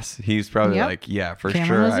a yes. He's probably like, yeah, for Cameron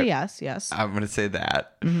sure. was a yes. I'm gonna say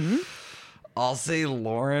that. Mm-hmm. I'll say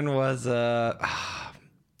Lauren was a.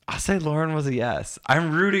 I'll say Lauren was a yes.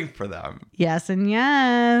 I'm rooting for them. Yes and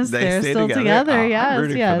yes. They They're stay still together? together. Oh, I'm Yes,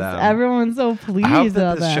 rooting for yes. them. Everyone's so pleased I hope about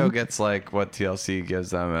that this them. show gets like what TLC gives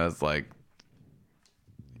them as like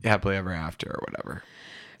happily ever after or whatever.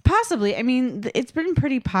 Possibly. I mean, it's been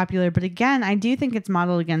pretty popular, but again, I do think it's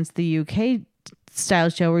modeled against the UK style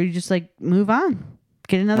show where you just like move on,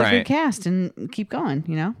 get another good cast, and keep going.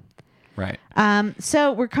 You know. Right.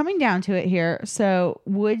 So we're coming down to it here. So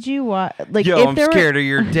would you want like? Yo, if I'm there scared of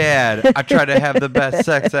your dad. I tried to have the best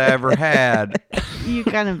sex I ever had. You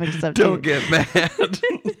kind of mixed up. Don't too. get mad.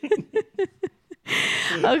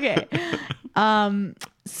 Okay.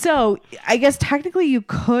 So I guess technically you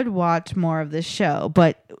could watch more of this show,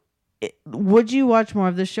 but would you watch more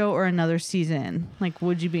of the show or another season? Like,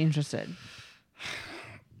 would you be interested?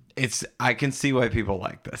 I can see why people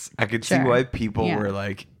like this. I can see Sure. why people Yeah. were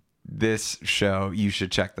like, this show, you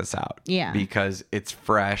should check this out. Yeah. Because it's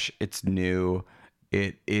fresh, it's new,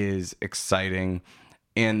 it is exciting,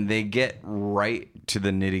 and they get right to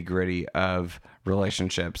the nitty gritty of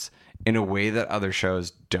relationships in a way that other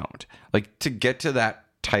shows don't. Like to get to that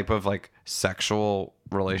type of like sexual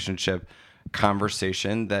relationship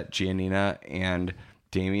conversation that Giannina and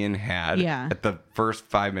Damien had at the first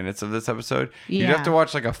 5 minutes of this episode, you'd have to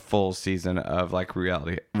watch like a full season of like Real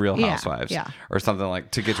Housewives or something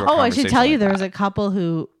like to get to a conversation. I should tell you, like there that. was a couple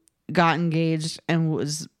who got engaged and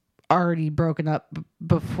was already broken up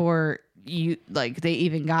before they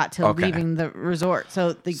even got to leaving the resort.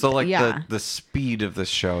 So the speed of the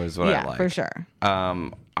show is what I like for sure.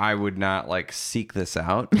 I would not like seek this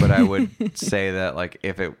out, but I would say that like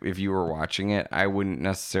if you were watching it, I wouldn't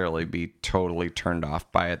necessarily be totally turned off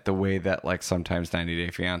by it the way that like sometimes 90 Day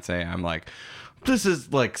Fiance I'm like, this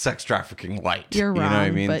is like sex trafficking light. You're wrong, you know what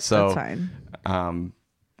I mean? but So that's fine.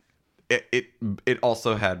 it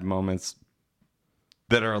also had moments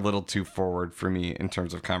that are a little too forward for me in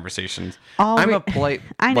terms of conversations. All I'm re- a polite,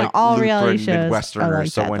 I know, like, all Lutheran reality shows are Midwesterner. like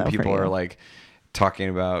So that, when though, for people you. are like talking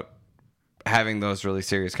about having those really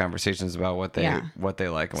serious conversations about what they Yeah. what they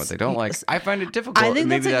like and what they don't like, I find it difficult. I think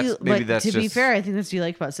maybe that's that's what you, maybe but that's to just be fair, I think that's what you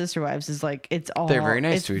like about Sister Wives is like it's all They're very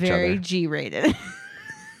nice it's to each very other. G-rated.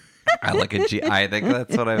 I like a G. I think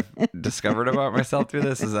that's what I've discovered about myself through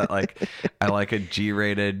this is that like I like a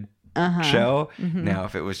G-rated show. Mm-hmm. Now,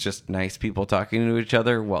 if it was just nice people talking to each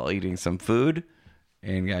other while eating some food,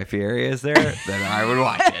 and Guy Fieri is there, then I would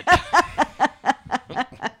watch it.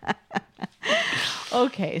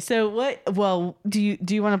 Okay, so what? Well, do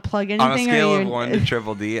you want to plug anything? On a scale or of 1 to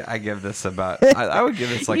triple D, I give this about. I would give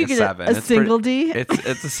this like You a give it 7. a It's single D?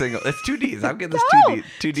 It's a single. It's 2 Ds. I'm giving this No,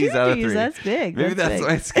 2 Ds out of 3. That's big. Maybe that's big.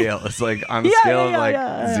 my scale. It's like on a Yeah, scale yeah, of like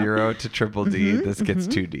yeah. 0 to triple D, this gets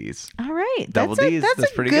 2 Ds. All right, Double that's Ds, that's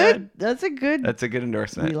that's a pretty good. good. That's a good. That's a good we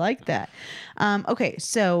endorsement. like that. Okay,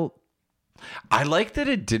 so I like that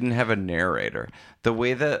it didn't have a narrator. The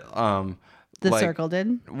way that the Circle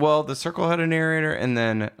did. Well, the Circle had a narrator, and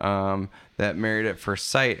then that Married at First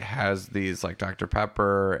Sight has these like Dr.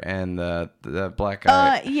 Pepper and the black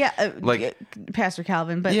guy. Like Pastor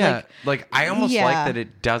Calvin, but Yeah, like I almost yeah. like that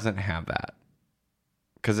it doesn't have that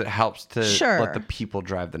because it helps to Sure. let the people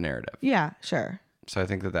drive the narrative. yeah, sure, So I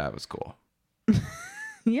think that was cool.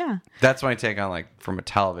 yeah. That's my take on like from a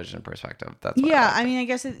television perspective. That's what Yeah, I like. I mean, I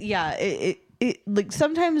guess it like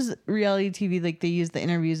sometimes reality TV like they use the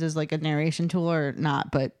interviews as like a narration tool or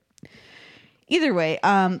not, but either way,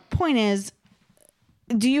 point is,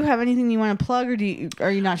 do you have anything you want to plug, or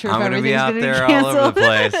are you not sure if I'm going to everything's be out going to there be all canceled? over the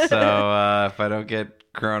place. So if I don't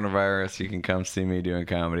get coronavirus, you can come see me doing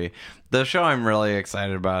comedy. The show I'm really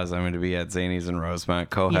excited about is I'm going to be at Zanies in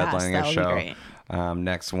Rosemont co-headlining that a would be show great.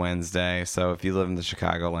 next Wednesday. So if you live in the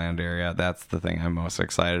Chicagoland area, that's the thing I'm most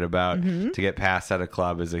excited about. Mm-hmm. To get passed at a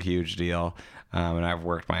club is a huge deal. And I've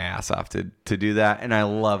worked my ass off to do that. And I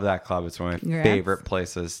love that club. It's one of my Congrats. favorite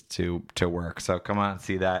places to work. So come on and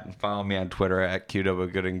see that and follow me on Twitter at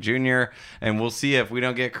QW Gooding Jr. And we'll see if we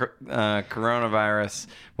don't get coronavirus,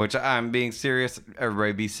 which I'm being serious.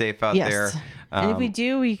 Everybody be safe out there. Yes, and if we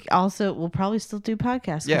do, we'll probably still do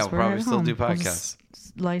podcasts. Yeah, 'cause we'll we're probably at still home. do We'll just podcasts.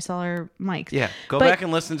 Lysol our mics. Yeah, go But back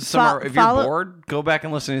and listen to some. If you're follow- bored, go back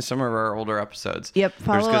and listen to some of our older episodes. Yep, There's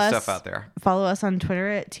follow good us. stuff out there. Follow us on Twitter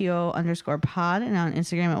at TO_pod and on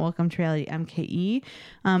Instagram at Welcome to Reality MKE.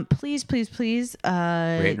 Please, rate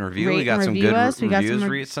and review. We got some review good us. We got reviews some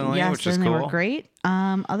recently, yes, which is and they were cool. great.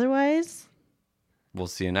 Otherwise, We'll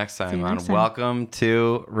see you next time you on next time. Welcome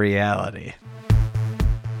to Reality.